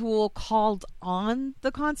 Aman'Thul called on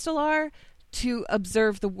the Constellar to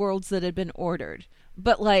observe the worlds that had been ordered.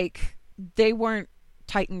 But like, they weren't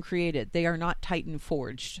Titan created. They are not Titan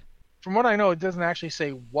forged. From what I know, it doesn't actually say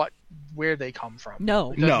where they come from.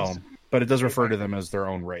 No, but it does refer to them as their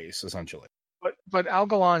own race, essentially. But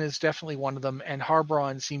Algalon is definitely one of them, and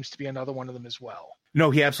Harbron seems to be another one of them as well. No,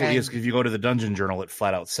 he absolutely is. If you go to the Dungeon Journal, it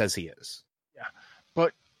flat out says he is. Yeah,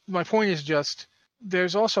 but my point is just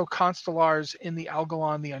there's also Constellars in the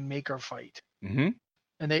Algalon the Unmaker fight, and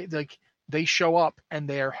they show up and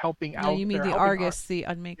they are helping out. You mean the Argus, the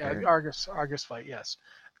Unmaker? Yeah, the Argus fight. Yes.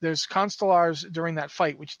 There's Constellars during that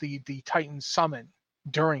fight, which the Titans summon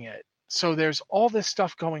during it. So there's all this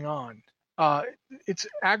stuff going on. It's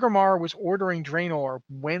Agramar was ordering Draenor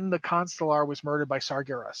when the Constellar was murdered by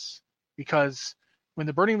Sargeras, because when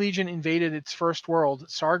the Burning Legion invaded its first world,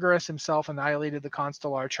 Sargeras himself annihilated the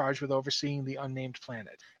Constellar charged with overseeing the unnamed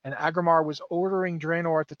planet. And Agramar was ordering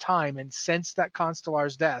Draenor at the time and sensed that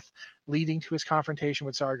Constellar's death, leading to his confrontation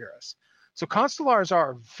with Sargeras. So Constellars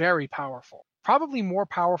are very powerful. Probably more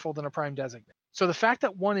powerful than a Prime Designate. So the fact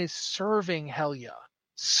that one is serving Helya,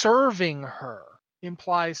 serving her,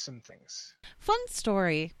 implies some things. Fun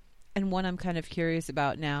story, and one I'm kind of curious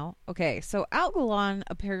about now. Okay, so Algalon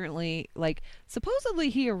apparently,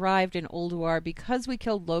 supposedly he arrived in Ulduar because we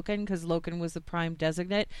killed Loken, because Loken was the Prime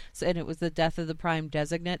Designate, and it was the death of the Prime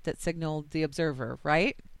Designate that signaled the Observer,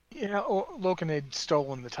 right? Yeah, Loken had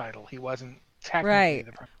stolen the title. He wasn't technically right.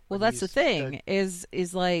 the Prime. Well, that's the thing, is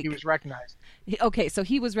like... He was recognized. Okay, so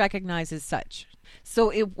he was recognized as such. So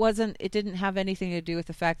it didn't have anything to do with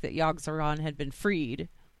the fact that Yogg-Saron had been freed.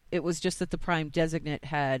 It was just that the Prime Designate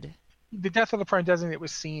had... The death of the Prime Designate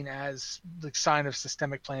was seen as the sign of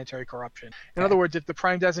systemic planetary corruption. In other words, if the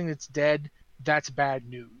Prime Designate's dead, that's bad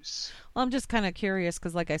news. Well, I'm just kind of curious,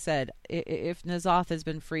 because like I said, if N'Zoth has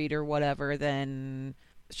been freed or whatever, then...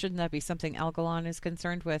 shouldn't that be something Algalon is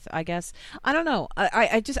concerned with? I guess. I don't know.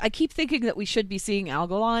 I keep thinking that we should be seeing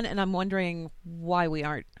Algalon, and I'm wondering why we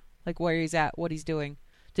aren't. Like, where he's at, what he's doing.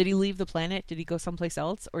 Did he leave the planet? Did he go someplace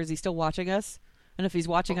else? Or is he still watching us? And if he's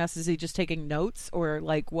watching us, is he just taking notes? Or,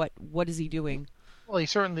 like, what is he doing? Well, he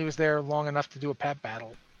certainly was there long enough to do a pep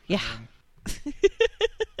battle. Yeah.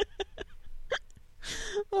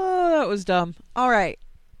 Oh, that was dumb. All right.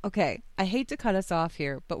 Okay, I hate to cut us off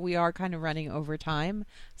here, but we are kind of running over time,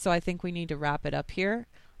 so I think we need to wrap it up here.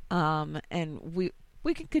 And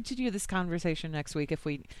we can continue this conversation next week if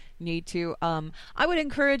we need to. I would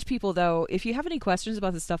encourage people, though, if you have any questions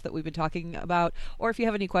about the stuff that we've been talking about, or if you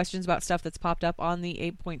have any questions about stuff that's popped up on the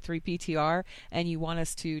 8.3 PTR and you want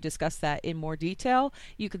us to discuss that in more detail,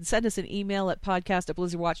 you can send us an email at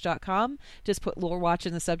podcast@blizzardwatch.com. Just put Lore Watch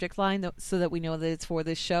in the subject line so that we know that it's for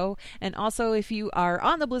this show. And also, if you are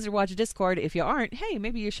on the Blizzard Watch Discord, if you aren't, hey,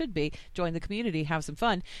 maybe you should be. Join the community, have some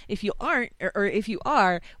fun. If you aren't, or if you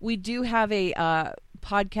are, we do have a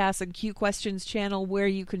podcast and Q questions channel where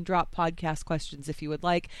you can drop podcast questions if you would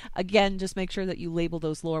like. Again, just make sure that you label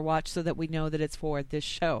those Lore Watch so that we know that it's for this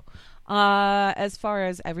show. As far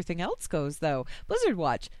as everything else goes, though, Blizzard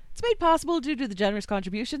Watch, it's made possible due to the generous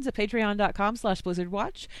contributions at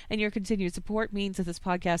patreon.com/BlizzardWatch, and your continued support means that this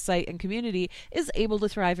podcast site and community is able to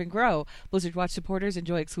thrive and grow. Blizzard Watch supporters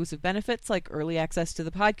enjoy exclusive benefits like early access to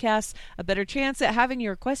the podcast, a better chance at having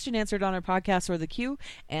your question answered on our podcast or the queue,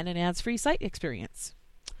 and an ads-free site experience.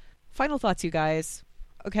 Final thoughts, you guys.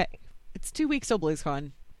 Okay, it's 2 weeks till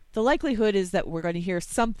BlizzCon. The likelihood is that we're going to hear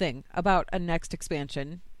something about a next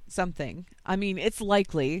expansion. Something. I mean, it's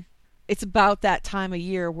likely. It's about that time of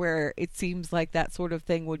year where it seems like that sort of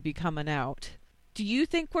thing would be coming out. Do you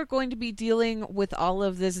think we're going to be dealing with all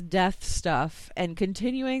of this death stuff and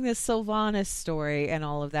continuing this Sylvanas story and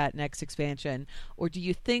all of that next expansion? Or do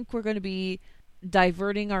you think we're going to be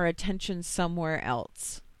diverting our attention somewhere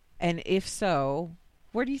else? And if so,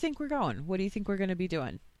 where do you think we're going? What do you think we're going to be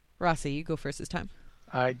doing? Rossi, you go first this time.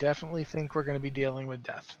 I definitely think we're going to be dealing with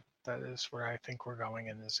death. That is where I think we're going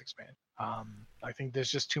in this expansion. I think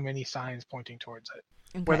there's just too many signs pointing towards it.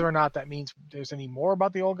 Okay. Whether or not that means there's any more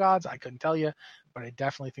about the old gods, I couldn't tell you, but I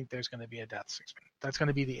definitely think there's going to be a death expansion. That's going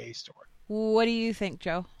to be the A story. What do you think,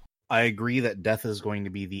 Joe? I agree that Death is going to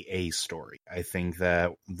be the A story. I think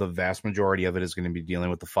that the vast majority of it is going to be dealing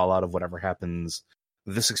with the fallout of whatever happens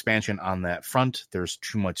this expansion on that front. There's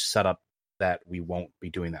too much setup that we won't be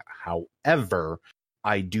doing that. However,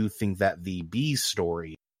 I do think that the B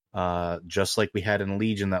story, just like we had in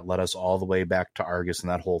Legion that led us all the way back to Argus and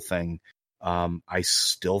that whole thing, I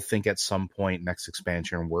still think at some point next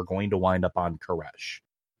expansion we're going to wind up on Koresh.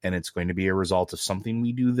 And it's going to be a result of something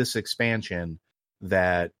we do this expansion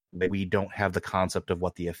that we don't have the concept of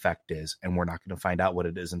what the effect is, and we're not going to find out what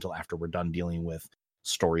it is until after we're done dealing with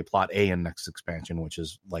story plot A in next expansion, which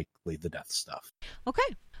is likely the Death stuff.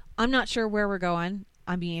 Okay. I'm not sure where we're going.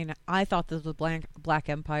 I mean, I thought that the Black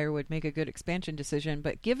Empire would make a good expansion decision,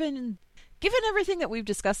 but given everything that we've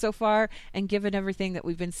discussed so far, and given everything that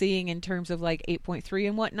we've been seeing in terms of like 8.3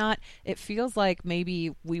 and whatnot, it feels like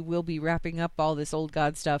maybe we will be wrapping up all this Old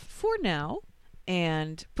God stuff for now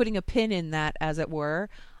and putting a pin in that, as it were.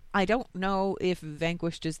 I don't know if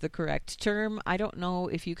vanquished is the correct term. I don't know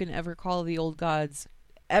if you can ever call the Old Gods,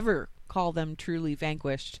 ever call them truly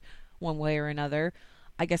vanquished one way or another.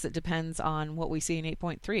 I guess it depends on what we see in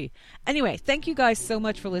 8.3. Anyway, thank you guys so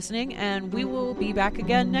much for listening, and we will be back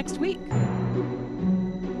again next week.